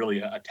 and I think really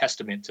a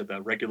testament to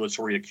the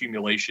regulatory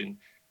accumulation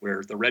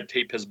where the red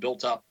tape has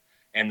built up.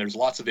 And there's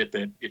lots of it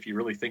that, if you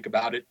really think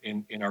about it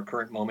in our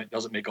current moment,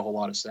 doesn't make a whole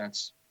lot of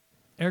sense.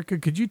 Erica,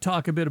 could you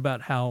talk a bit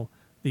about how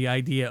the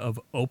idea of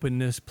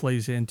openness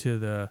plays into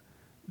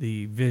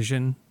the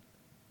vision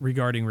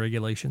regarding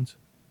regulations?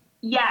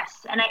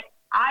 Yes, and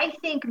I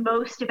think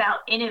most about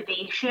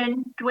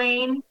innovation,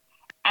 Dwayne,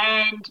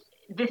 and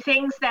the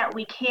things that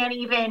we can't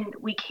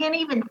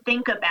even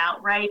think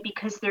about, right?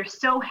 Because they're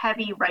so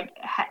heavily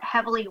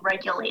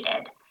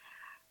regulated.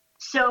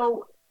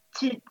 So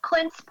to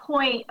Clint's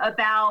point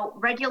about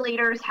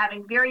regulators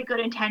having very good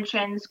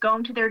intentions,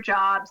 going to their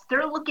jobs,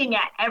 they're looking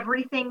at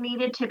everything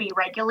needed to be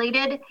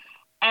regulated.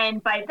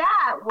 And by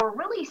that, we're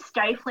really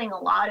stifling a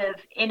lot of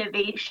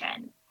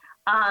innovation.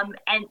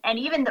 And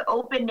even the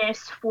openness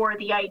for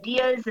the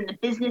ideas and the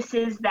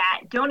businesses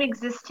that don't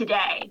exist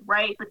today,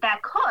 right? But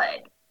that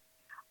could.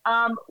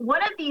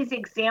 One of these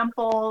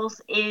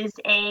examples is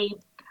a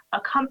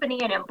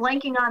company, and I'm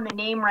blanking on the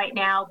name right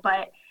now,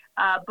 but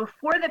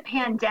before the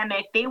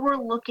pandemic, they were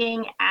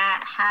looking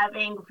at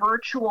having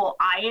virtual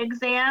eye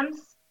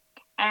exams,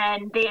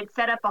 and they had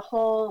set up a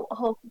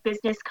whole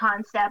business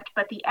concept,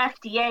 but the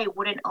FDA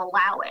wouldn't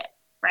allow it,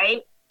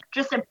 right?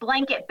 Just a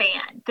blanket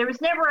ban. There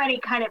was never any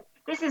kind of,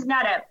 this is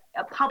not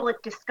a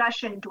public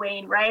discussion,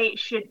 Dwayne, right?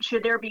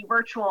 Should there be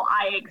virtual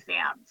eye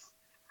exams?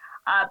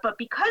 But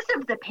because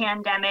of the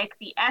pandemic,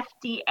 the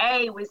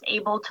FDA was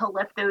able to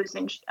lift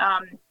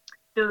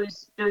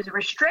those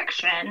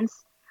restrictions,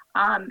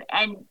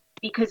 and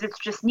because it's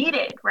just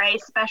needed, right?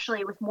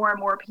 Especially with more and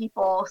more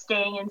people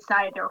staying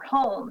inside their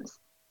homes.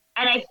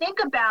 And I think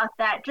about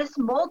that, just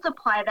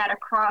multiply that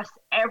across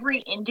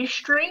every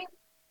industry.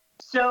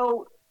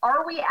 So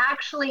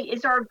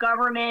is our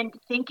government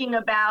thinking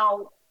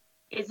about,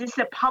 is this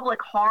a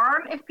public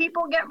harm if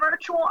people get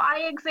virtual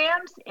eye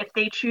exams, if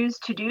they choose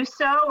to do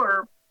so,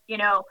 or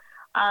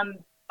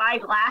buy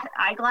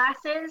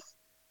eyeglasses?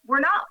 We're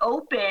not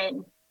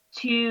open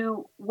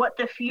to what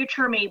the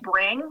future may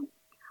bring,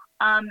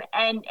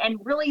 and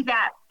really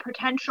that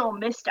potential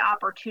missed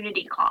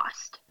opportunity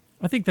cost.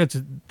 I think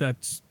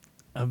that's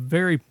a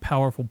very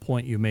powerful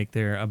point you make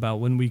there about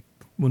when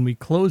we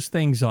close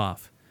things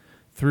off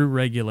through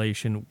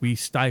regulation, we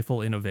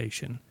stifle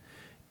innovation,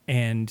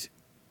 and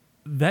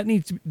that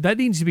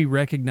needs to be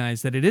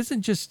recognized, that it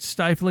isn't just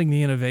stifling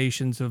the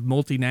innovations of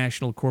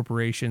multinational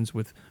corporations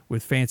with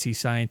fancy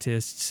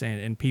scientists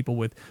and people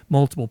with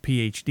multiple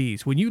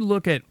PhDs. When you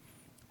look at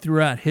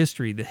throughout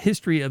history, the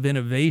history of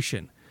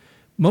innovation,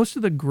 most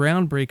of the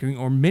groundbreaking,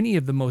 or many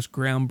of the most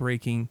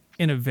groundbreaking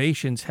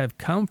innovations, have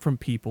come from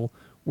people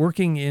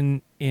working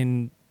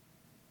in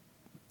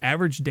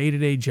average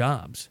day-to-day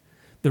jobs.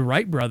 The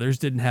Wright brothers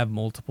didn't have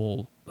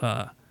multiple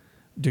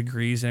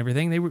degrees and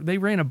everything. They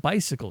ran a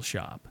bicycle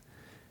shop.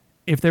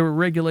 If there were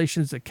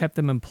regulations that kept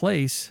them in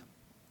place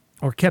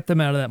or kept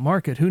them out of that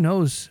market, who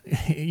knows,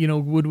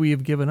 would we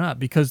have given up?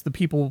 Because the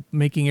people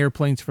making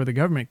airplanes for the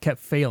government kept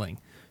failing.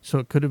 So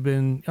it could have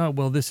been, oh,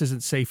 well, this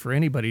isn't safe for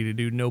anybody to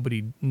do.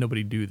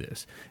 Nobody do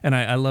this. And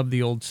I love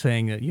the old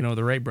saying that,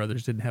 the Wright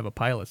brothers didn't have a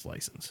pilot's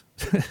license.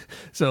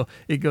 So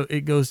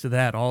it goes to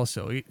that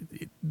also.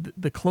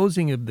 The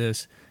closing of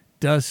this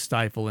does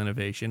stifle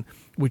innovation,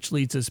 which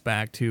leads us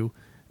back to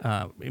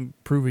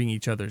improving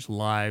each other's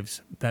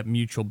lives, that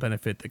mutual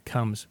benefit that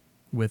comes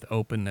with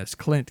openness.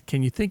 Clint,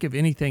 can you think of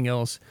anything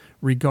else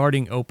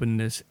regarding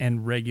openness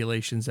and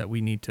regulations that we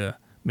need to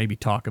maybe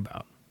talk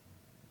about?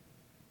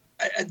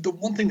 The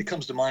one thing that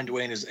comes to mind,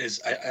 Dwayne,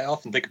 is I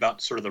often think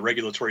about sort of the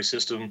regulatory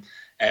system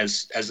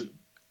as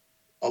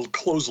a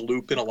closed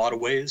loop in a lot of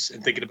ways,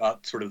 and thinking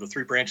about sort of the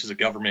three branches of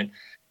government.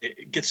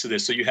 It gets to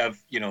this. So you have,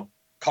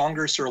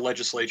 Congress or a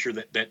legislature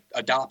that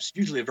adopts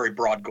usually a very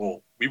broad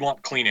goal. We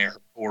want clean air,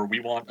 or we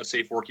want a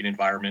safe working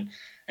environment,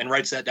 and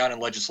writes that down in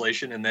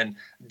legislation, and then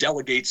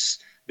delegates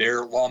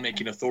their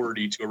lawmaking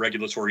authority to a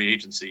regulatory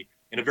agency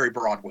in a very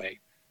broad way,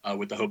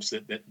 with the hopes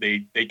that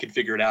they can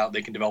figure it out,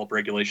 they can develop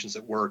regulations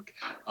that work,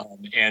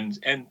 and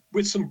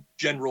with some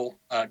general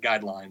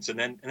guidelines. And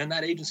then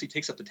that agency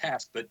takes up the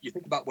task. But you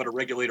think about what a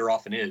regulator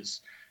often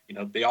is.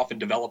 They often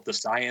develop the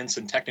science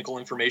and technical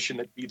information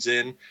that feeds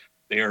in.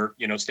 They're,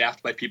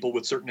 staffed by people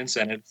with certain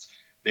incentives.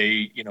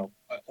 They,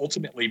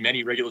 ultimately,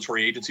 many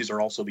regulatory agencies are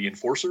also the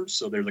enforcers.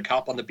 So they're the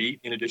cop on the beat,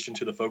 in addition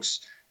to the folks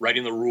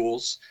writing the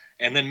rules.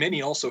 And then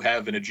many also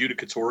have an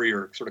adjudicatory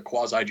or sort of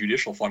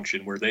quasi-judicial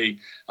function, where they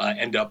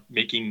end up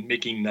making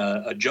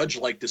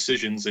judge-like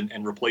decisions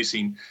and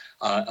replacing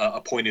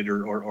appointed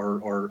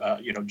or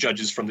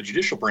judges from the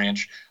judicial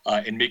branch,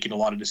 and making a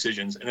lot of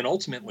decisions. And then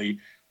ultimately,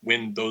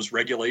 when those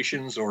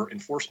regulations or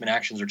enforcement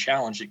actions are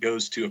challenged, it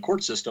goes to a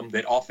court system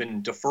that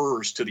often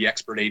defers to the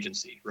expert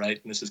agency,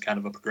 right? And this is kind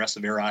of a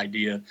progressive era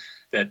idea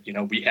that,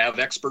 we have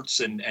experts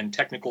and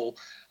technical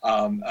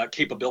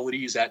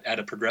capabilities at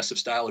a progressive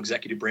style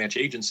executive branch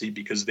agency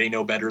because they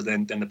know better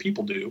than the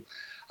people do.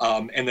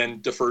 And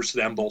then defers to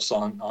them both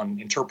on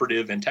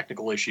interpretive and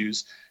technical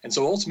issues. And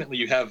so ultimately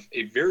you have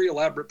a very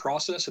elaborate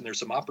process, and there's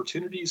some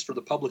opportunities for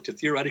the public to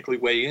theoretically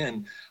weigh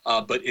in,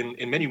 but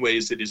in many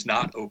ways it is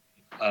not open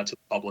to the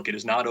public. It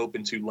is not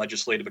open to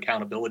legislative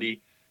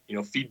accountability,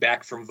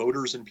 feedback from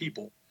voters and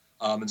people.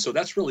 And so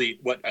that's really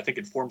what I think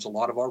informs a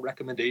lot of our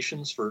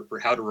recommendations for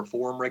how to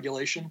reform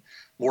regulation.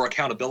 More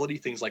accountability,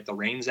 things like the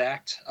REINS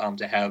Act,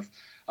 to have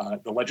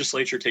the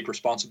legislature take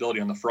responsibility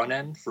on the front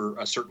end for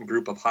a certain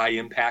group of high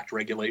impact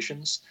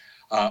regulations,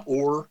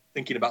 or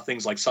thinking about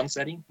things like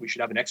sunsetting. We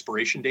should have an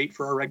expiration date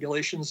for our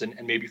regulations and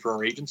maybe for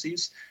our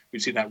agencies.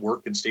 We've seen that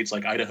work in states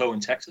like Idaho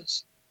and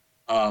Texas.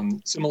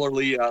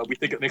 Similarly, we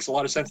think it makes a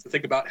lot of sense to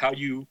think about how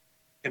you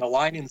can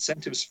align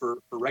incentives for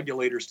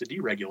regulators to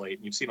deregulate.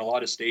 And you've seen a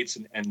lot of states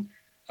and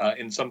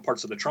in some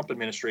parts of the Trump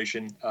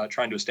administration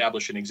trying to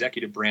establish an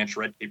executive branch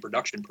red tape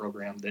reduction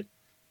program that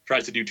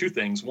tries to do two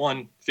things.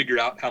 One, figure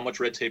out how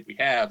much red tape we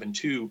have, and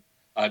two,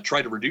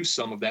 try to reduce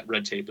some of that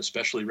red tape,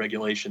 especially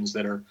regulations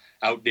that are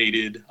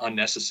outdated,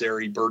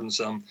 unnecessary,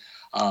 burdensome,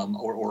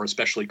 or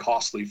especially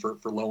costly for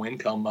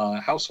low-income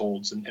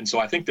households. And so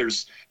I think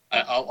there's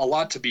a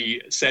lot to be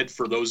said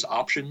for those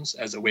options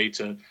as a way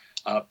to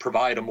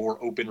provide a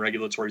more open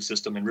regulatory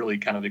system and really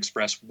kind of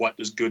express what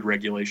does good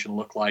regulation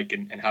look like,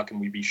 and how can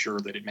we be sure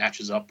that it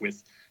matches up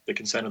with the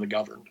consent of the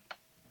governed.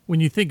 When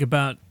you think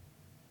about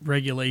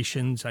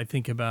regulations, I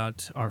think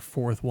about our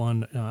fourth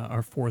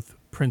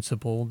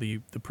principle, the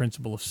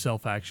principle of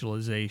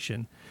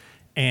self-actualization.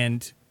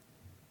 And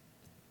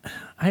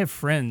I have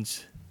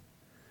friends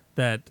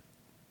that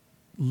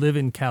live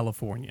in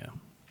California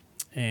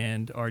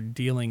and are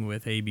dealing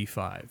with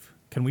AB5.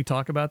 Can we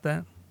talk about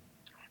that?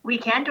 We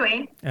can,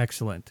 Dwayne.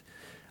 Excellent.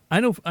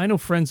 I know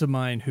friends of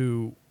mine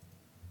who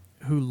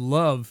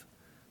love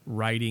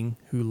writing,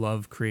 who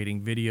love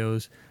creating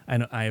videos.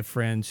 I have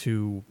friends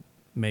who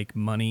make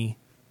money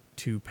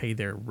to pay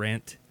their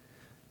rent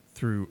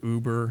through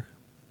Uber.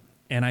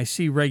 And I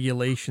see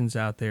regulations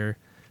out there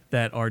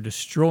that are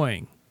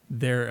destroying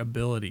their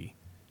ability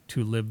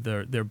to live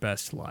their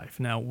best life.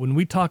 Now, when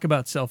we talk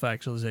about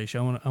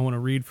self-actualization, I want to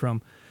read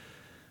from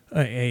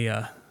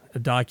a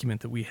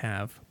document that we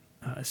have.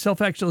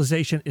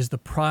 Self-actualization is the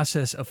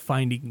process of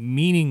finding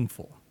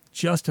meaningful,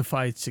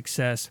 justified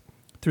success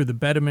through the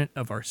betterment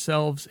of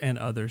ourselves and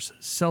others.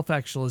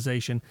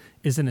 Self-actualization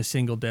isn't a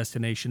single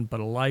destination, but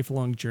a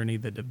lifelong journey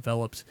that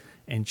develops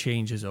and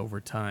changes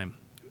over time.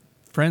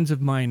 Friends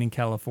of mine in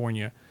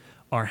California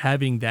are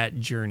having that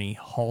journey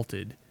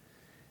halted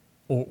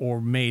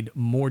or made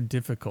more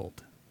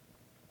difficult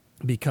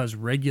because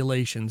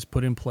regulations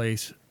put in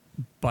place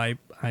by,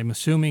 I'm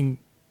assuming,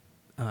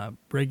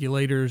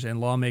 regulators and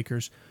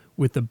lawmakers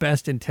with the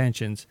best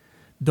intentions.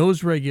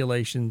 Those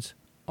regulations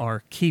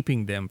are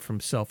keeping them from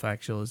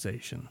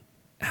self-actualization.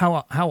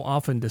 How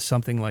often does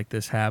something like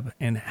this have,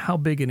 and how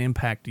big an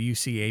impact do you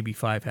see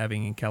AB5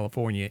 having in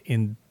California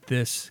in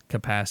this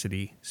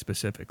capacity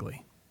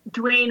specifically?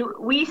 Dwayne,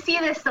 we see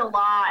this a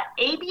lot.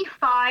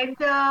 AB5,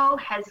 though,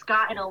 has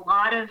gotten a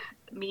lot of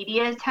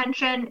media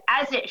attention,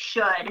 as it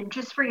should. And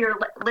just for your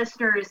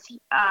listeners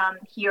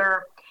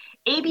here,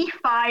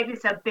 AB5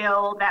 is a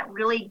bill that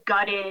really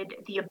gutted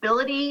the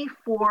ability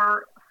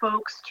for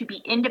folks to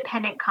be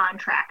independent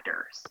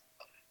contractors.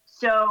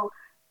 So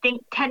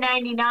think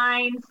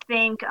 1099s,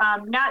 think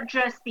not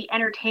just the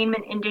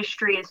entertainment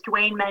industry, as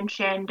Dwayne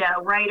mentioned,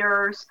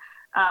 writers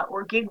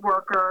or gig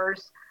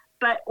workers,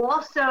 but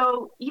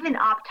also even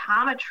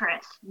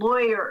optometrists,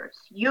 lawyers,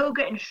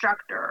 yoga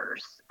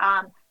instructors,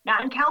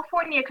 not in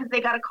California because they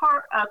got a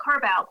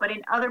carve out, but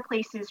in other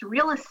places,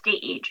 real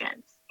estate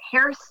agents,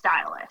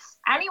 hairstylists,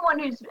 anyone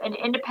who's an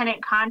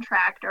independent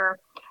contractor,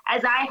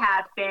 as I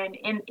have been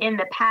in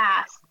the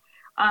past,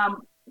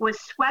 was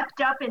swept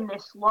up in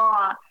this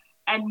law.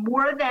 And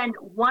more than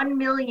 1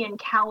 million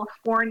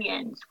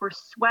Californians were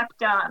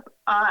swept up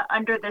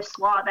under this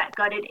law that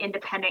gutted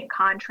independent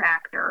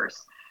contractors.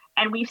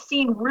 And we've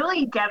seen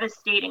really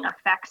devastating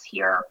effects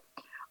here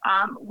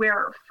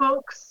where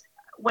folks,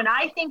 when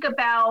I think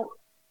about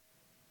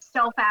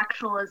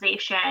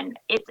self-actualization,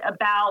 it's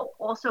about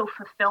also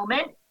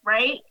fulfillment,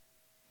 right?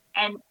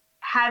 And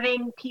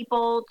having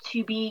people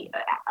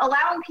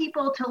allowing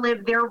people to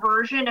live their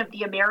version of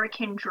the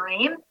American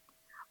dream.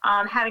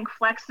 Having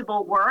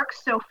flexible work.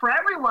 So for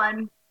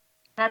everyone,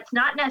 that's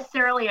not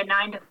necessarily a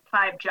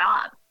 9-to-5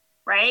 job,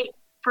 right?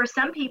 For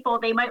some people,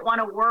 they might want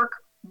to work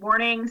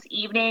mornings,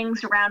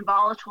 evenings around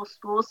volatile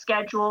school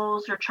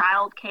schedules or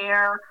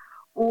childcare,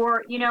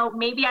 or,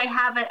 maybe I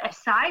have a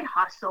side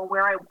hustle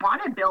where I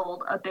want to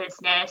build a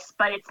business,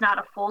 but it's not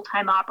a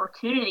full-time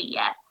opportunity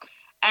yet.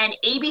 And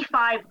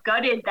AB5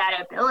 gutted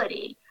that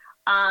ability.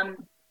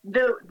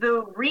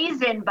 The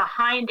reason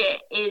behind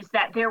it is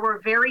that there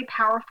were very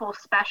powerful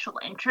special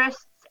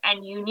interests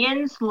and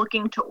unions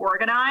looking to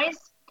organize,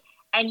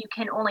 and you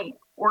can only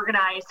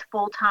organize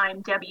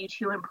full-time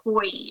W-2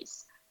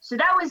 employees. So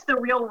that was the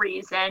real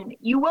reason.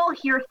 You will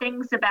hear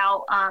things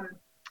about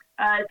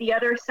the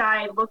other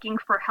side looking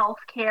for health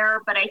care,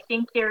 but I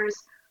think there's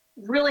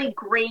really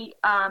great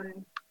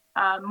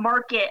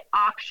market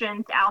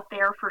options out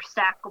there for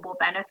stackable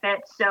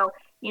benefits. So,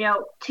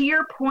 to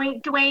your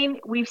point, Dwayne,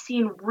 we've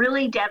seen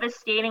really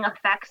devastating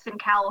effects in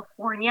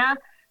California,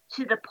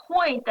 to the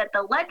point that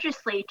the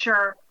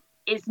legislature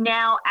is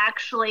now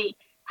actually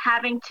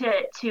having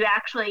to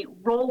actually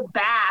roll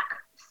back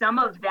some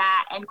of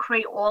that and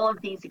create all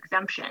of these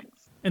exemptions.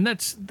 And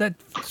that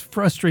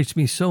frustrates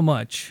me so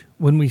much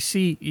when we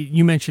see,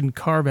 you mentioned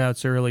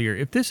carve-outs earlier.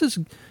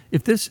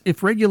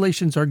 If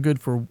regulations are good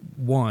for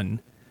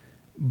one,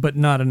 but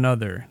not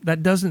another,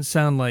 that doesn't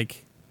sound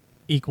like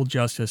equal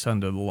justice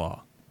under the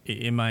law.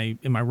 Am I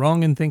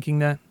wrong in thinking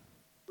that?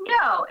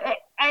 No,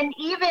 and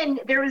even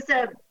there was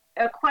a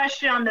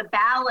question on the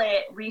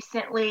ballot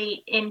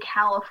recently in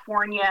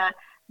California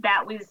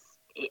that was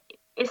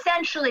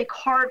essentially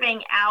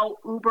carving out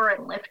Uber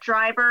and Lyft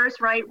drivers,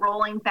 right?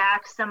 Rolling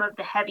back some of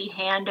the heavy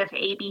hand of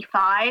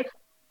AB5.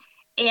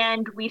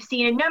 And we've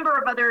seen a number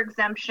of other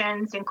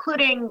exemptions,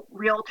 including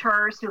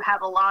realtors who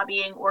have a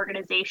lobbying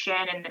organization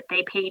and that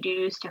they pay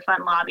dues to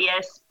fund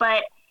lobbyists.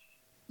 But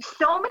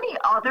so many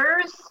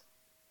others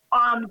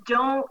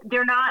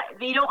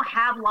they don't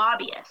have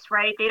lobbyists,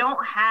 right? They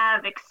don't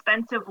have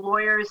expensive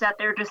lawyers at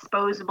their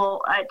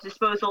disposal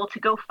to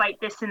go fight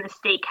this in the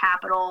state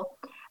capitol.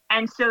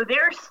 And so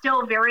they're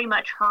still very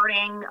much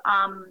hurting.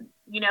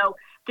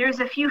 There's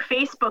a few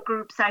Facebook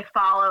groups I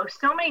follow,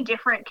 so many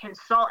different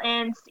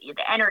consultants, the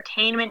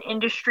entertainment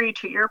industry,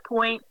 to your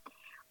point,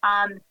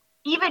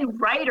 even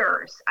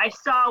writers. I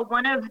saw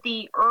one of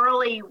the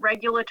early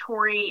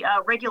regulatory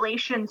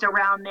regulations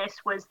around this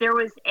was there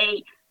was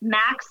a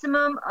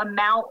maximum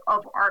amount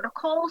of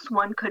articles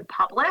one could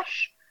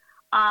publish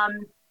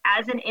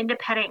as an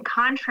independent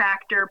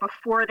contractor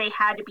before they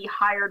had to be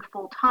hired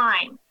full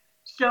time.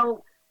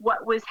 So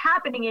what was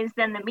happening is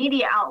then the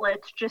media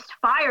outlets just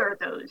fire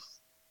those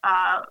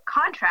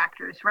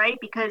contractors, right?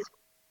 Because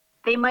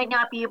they might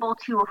not be able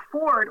to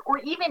afford or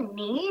even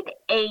need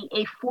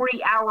a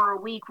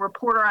 40-hour-a-week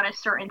reporter on a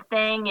certain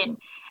thing.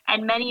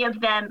 And many of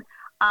them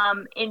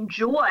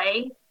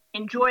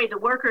the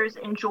workers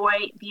enjoy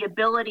the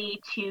ability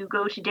to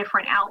go to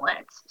different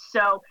outlets.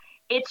 So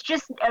it's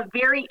just a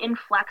very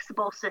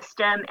inflexible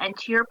system. And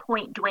to your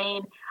point,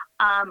 Dwayne,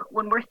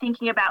 when we're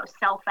thinking about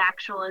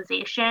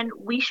self-actualization,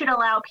 we should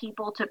allow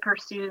people to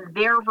pursue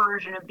their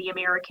version of the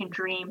American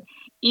dream,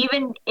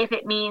 even if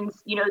it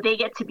means, they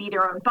get to be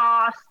their own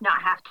boss,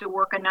 not have to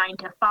work a 9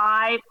 to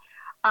 5,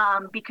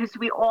 because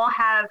we all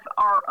have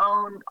our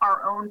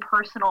own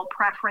personal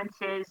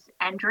preferences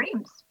and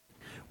dreams.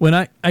 When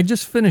I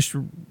just finished,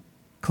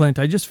 Clint,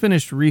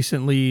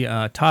 recently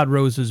Todd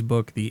Rose's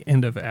book, The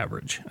End of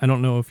Average. I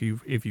don't know if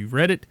you've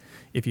read it.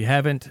 If you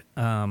haven't,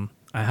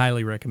 I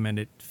highly recommend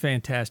it.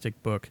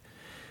 Fantastic book.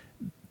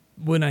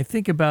 When I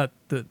think about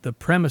the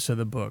premise of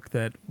the book,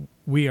 that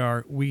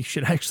we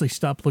should actually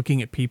stop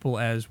looking at people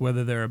as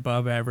whether they're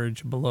above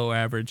average, below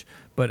average,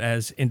 but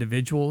as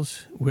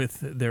individuals with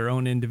their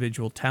own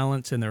individual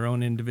talents and their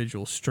own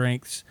individual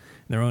strengths,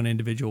 and their own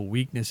individual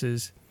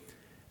weaknesses.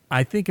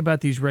 I think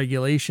about these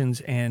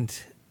regulations and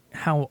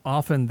how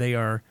often they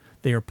are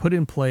put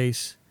in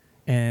place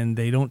and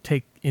they don't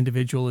take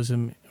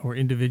individualism or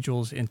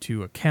individuals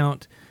into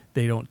account.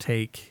 They don't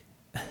take,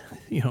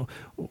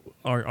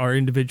 our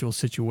individual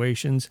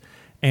situations,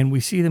 and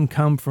we see them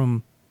come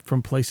from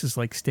places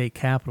like state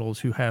capitals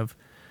who have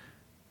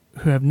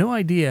no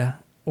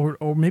idea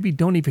or maybe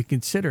don't even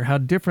consider how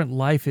different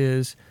life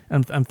is.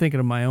 I'm thinking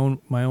of my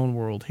own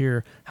world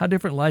here. How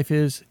different life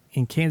is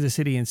in Kansas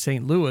City and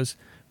St. Louis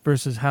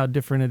versus how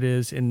different it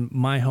is in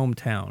my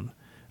hometown.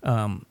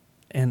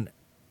 And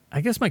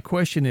I guess my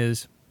question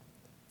is,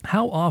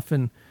 how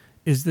often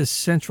is this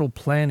central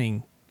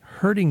planning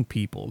hurting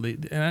people?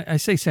 And I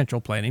say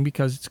central planning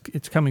because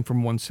it's coming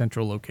from one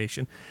central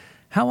location.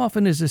 How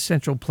often is this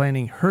central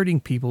planning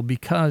hurting people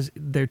because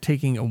they're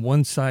taking a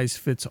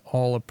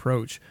one-size-fits-all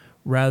approach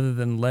rather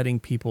than letting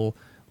people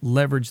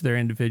leverage their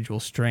individual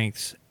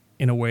strengths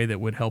in a way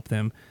that would help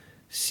them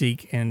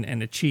seek and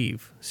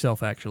achieve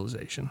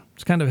self-actualization?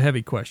 It's kind of a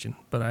heavy question,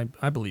 but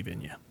I believe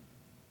in you.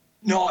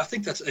 No, I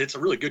think it's a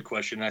really good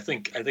question. I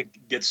think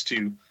it gets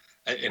to,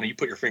 and you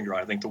put your finger on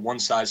it, I think the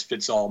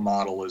one-size-fits-all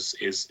model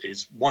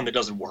is one that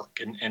doesn't work.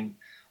 And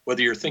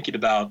whether you're thinking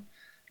about,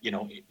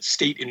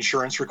 state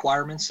insurance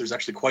requirements, there's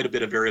actually quite a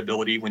bit of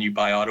variability when you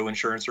buy auto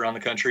insurance around the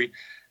country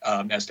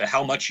as to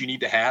how much you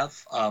need to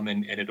have,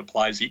 and it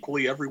applies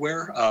equally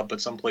everywhere. But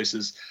some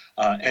places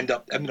end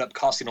up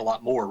costing a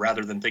lot more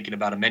rather than thinking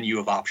about a menu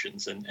of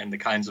options and the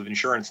kinds of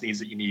insurance needs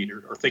that you need,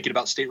 or thinking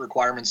about state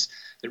requirements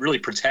that really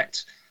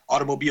protect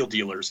automobile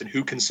dealers and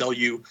who can sell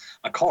you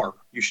a car.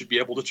 You should be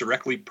able to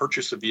directly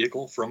purchase a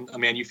vehicle from a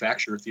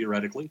manufacturer,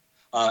 theoretically.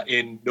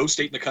 In no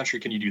state in the country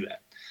can you do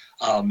that.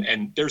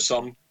 And there's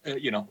some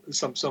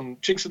some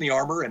chinks in the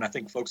armor, and I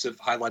think folks have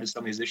highlighted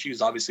some of these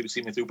issues. Obviously, we've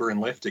seen with Uber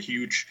and Lyft a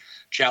huge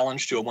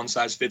challenge to a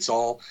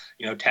one-size-fits-all,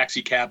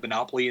 taxi cab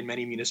monopoly in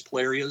many municipal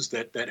areas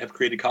that have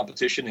created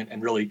competition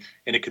and really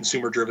in a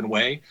consumer-driven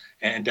way,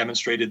 and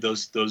demonstrated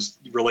those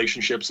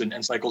relationships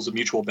and cycles of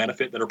mutual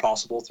benefit that are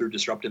possible through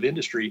disruptive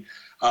industry.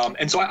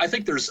 And so I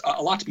think there's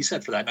a lot to be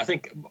said for that. And I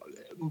think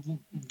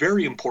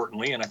very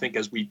importantly, and I think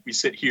as we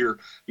sit here,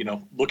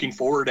 looking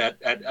forward at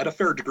a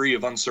fair degree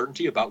of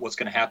uncertainty about what's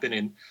going to happen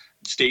in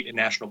state and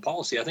national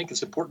policy, I think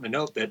it's important to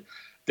note that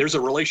there's a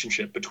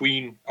relationship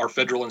between our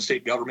federal and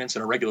state governments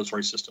and our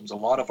regulatory systems. A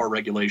lot of our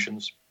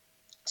regulations,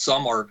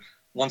 some are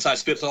one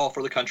size fits all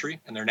for the country,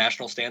 and they're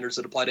national standards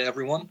that apply to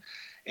everyone.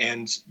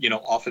 And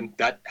often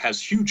that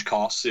has huge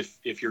costs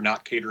if you're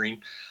not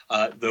catering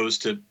those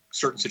to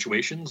certain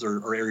situations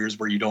or areas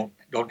where you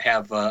don't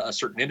have a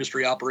certain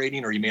industry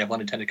operating, or you may have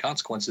unintended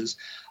consequences.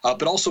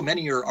 But also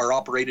many are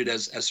operated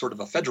as sort of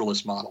a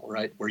federalist model,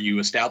 right, where you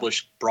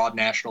establish broad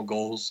national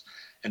goals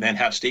and then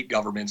have state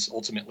governments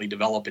ultimately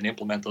develop and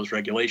implement those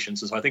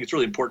regulations. And so I think it's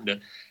really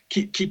important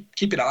to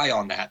keep an eye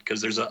on that,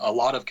 because there's a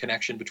lot of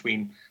connection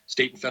between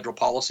state and federal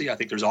policy. I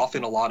think there's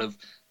often a lot of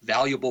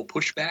valuable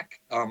pushback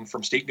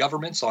from state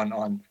governments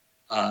on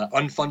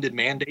unfunded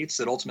mandates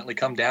that ultimately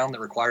come down that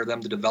require them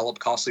to develop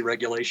costly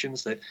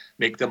regulations that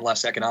make them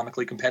less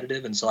economically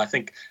competitive. And so I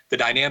think the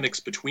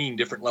dynamics between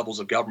different levels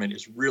of government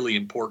is really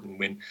important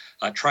when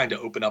trying to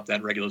open up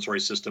that regulatory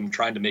system,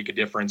 trying to make a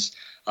difference,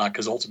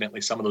 because ultimately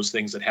some of those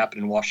things that happen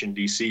in Washington,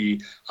 D.C.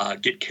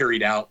 Get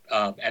carried out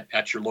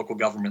at your local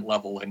government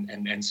level.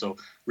 And so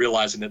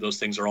realizing that those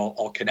things are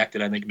all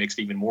connected, I think makes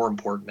it even more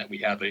important that we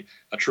have a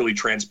truly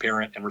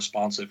transparent and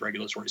responsive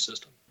regulatory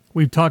system.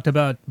 We've talked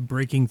about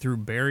breaking through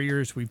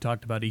barriers. We've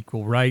talked about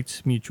equal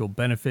rights, mutual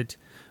benefit,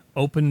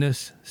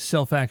 openness,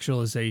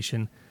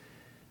 self-actualization.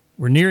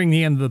 We're nearing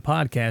the end of the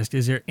podcast.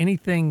 Is there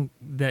anything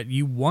that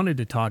you wanted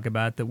to talk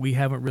about that we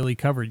haven't really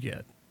covered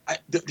yet?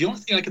 The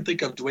only thing I can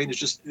think of, Dwayne, is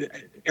just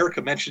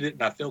Erica mentioned it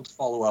and I failed to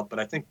follow up, but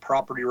I think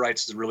property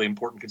rights is a really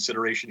important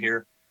consideration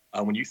here.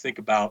 When you think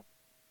about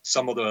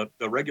some of the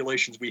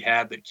regulations we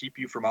have that keep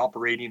you from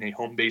operating a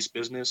home-based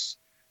business,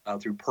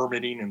 through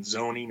permitting and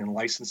zoning and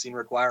licensing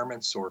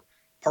requirements, or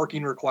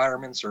parking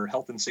requirements, or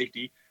health and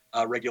safety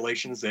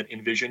regulations that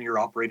envision you're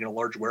operating a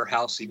large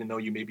warehouse, even though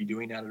you may be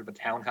doing that out of a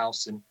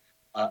townhouse in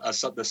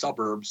the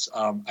suburbs.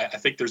 I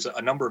think there's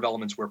a number of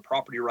elements where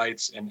property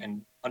rights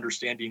and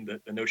understanding the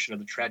notion of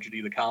the tragedy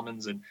of the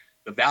commons and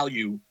the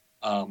value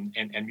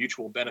and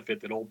mutual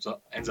benefit that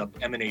ends up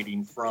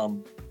emanating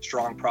from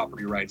strong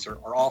property rights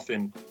are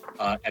often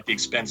at the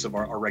expense of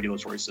our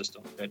regulatory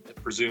system that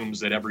presumes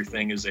that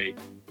everything is a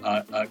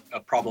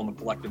problem of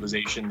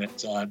collectivization,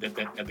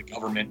 that the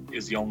government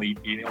is the only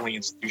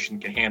institution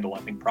can handle. I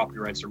think property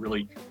rights are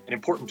really an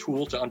important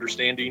tool to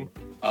understanding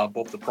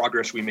both the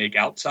progress we make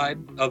outside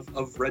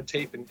of red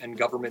tape and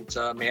government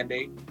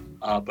mandate,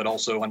 but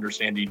also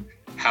understanding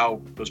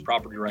how those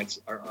property rights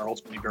are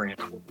ultimately very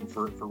important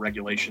for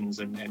regulations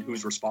and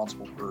who's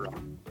responsible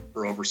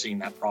for overseeing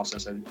that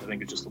process. I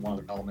think it's just one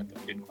other element that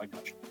we didn't quite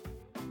touch on.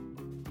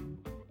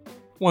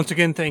 Once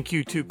again, thank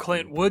you to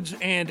Clint Woods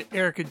and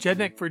Erica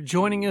Jednick for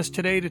joining us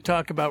today to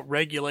talk about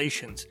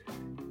regulations.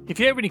 If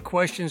you have any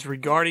questions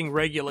regarding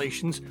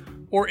regulations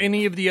or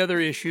any of the other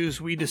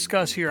issues we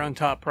discuss here on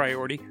Top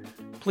Priority,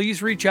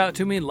 please reach out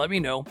to me and let me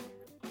know.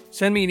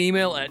 Send me an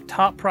email at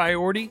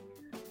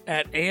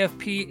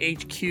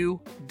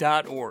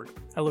toppriority@afphq.org.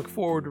 I look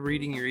forward to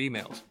reading your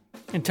emails.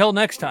 Until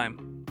next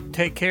time,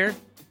 take care,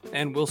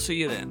 and we'll see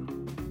you then.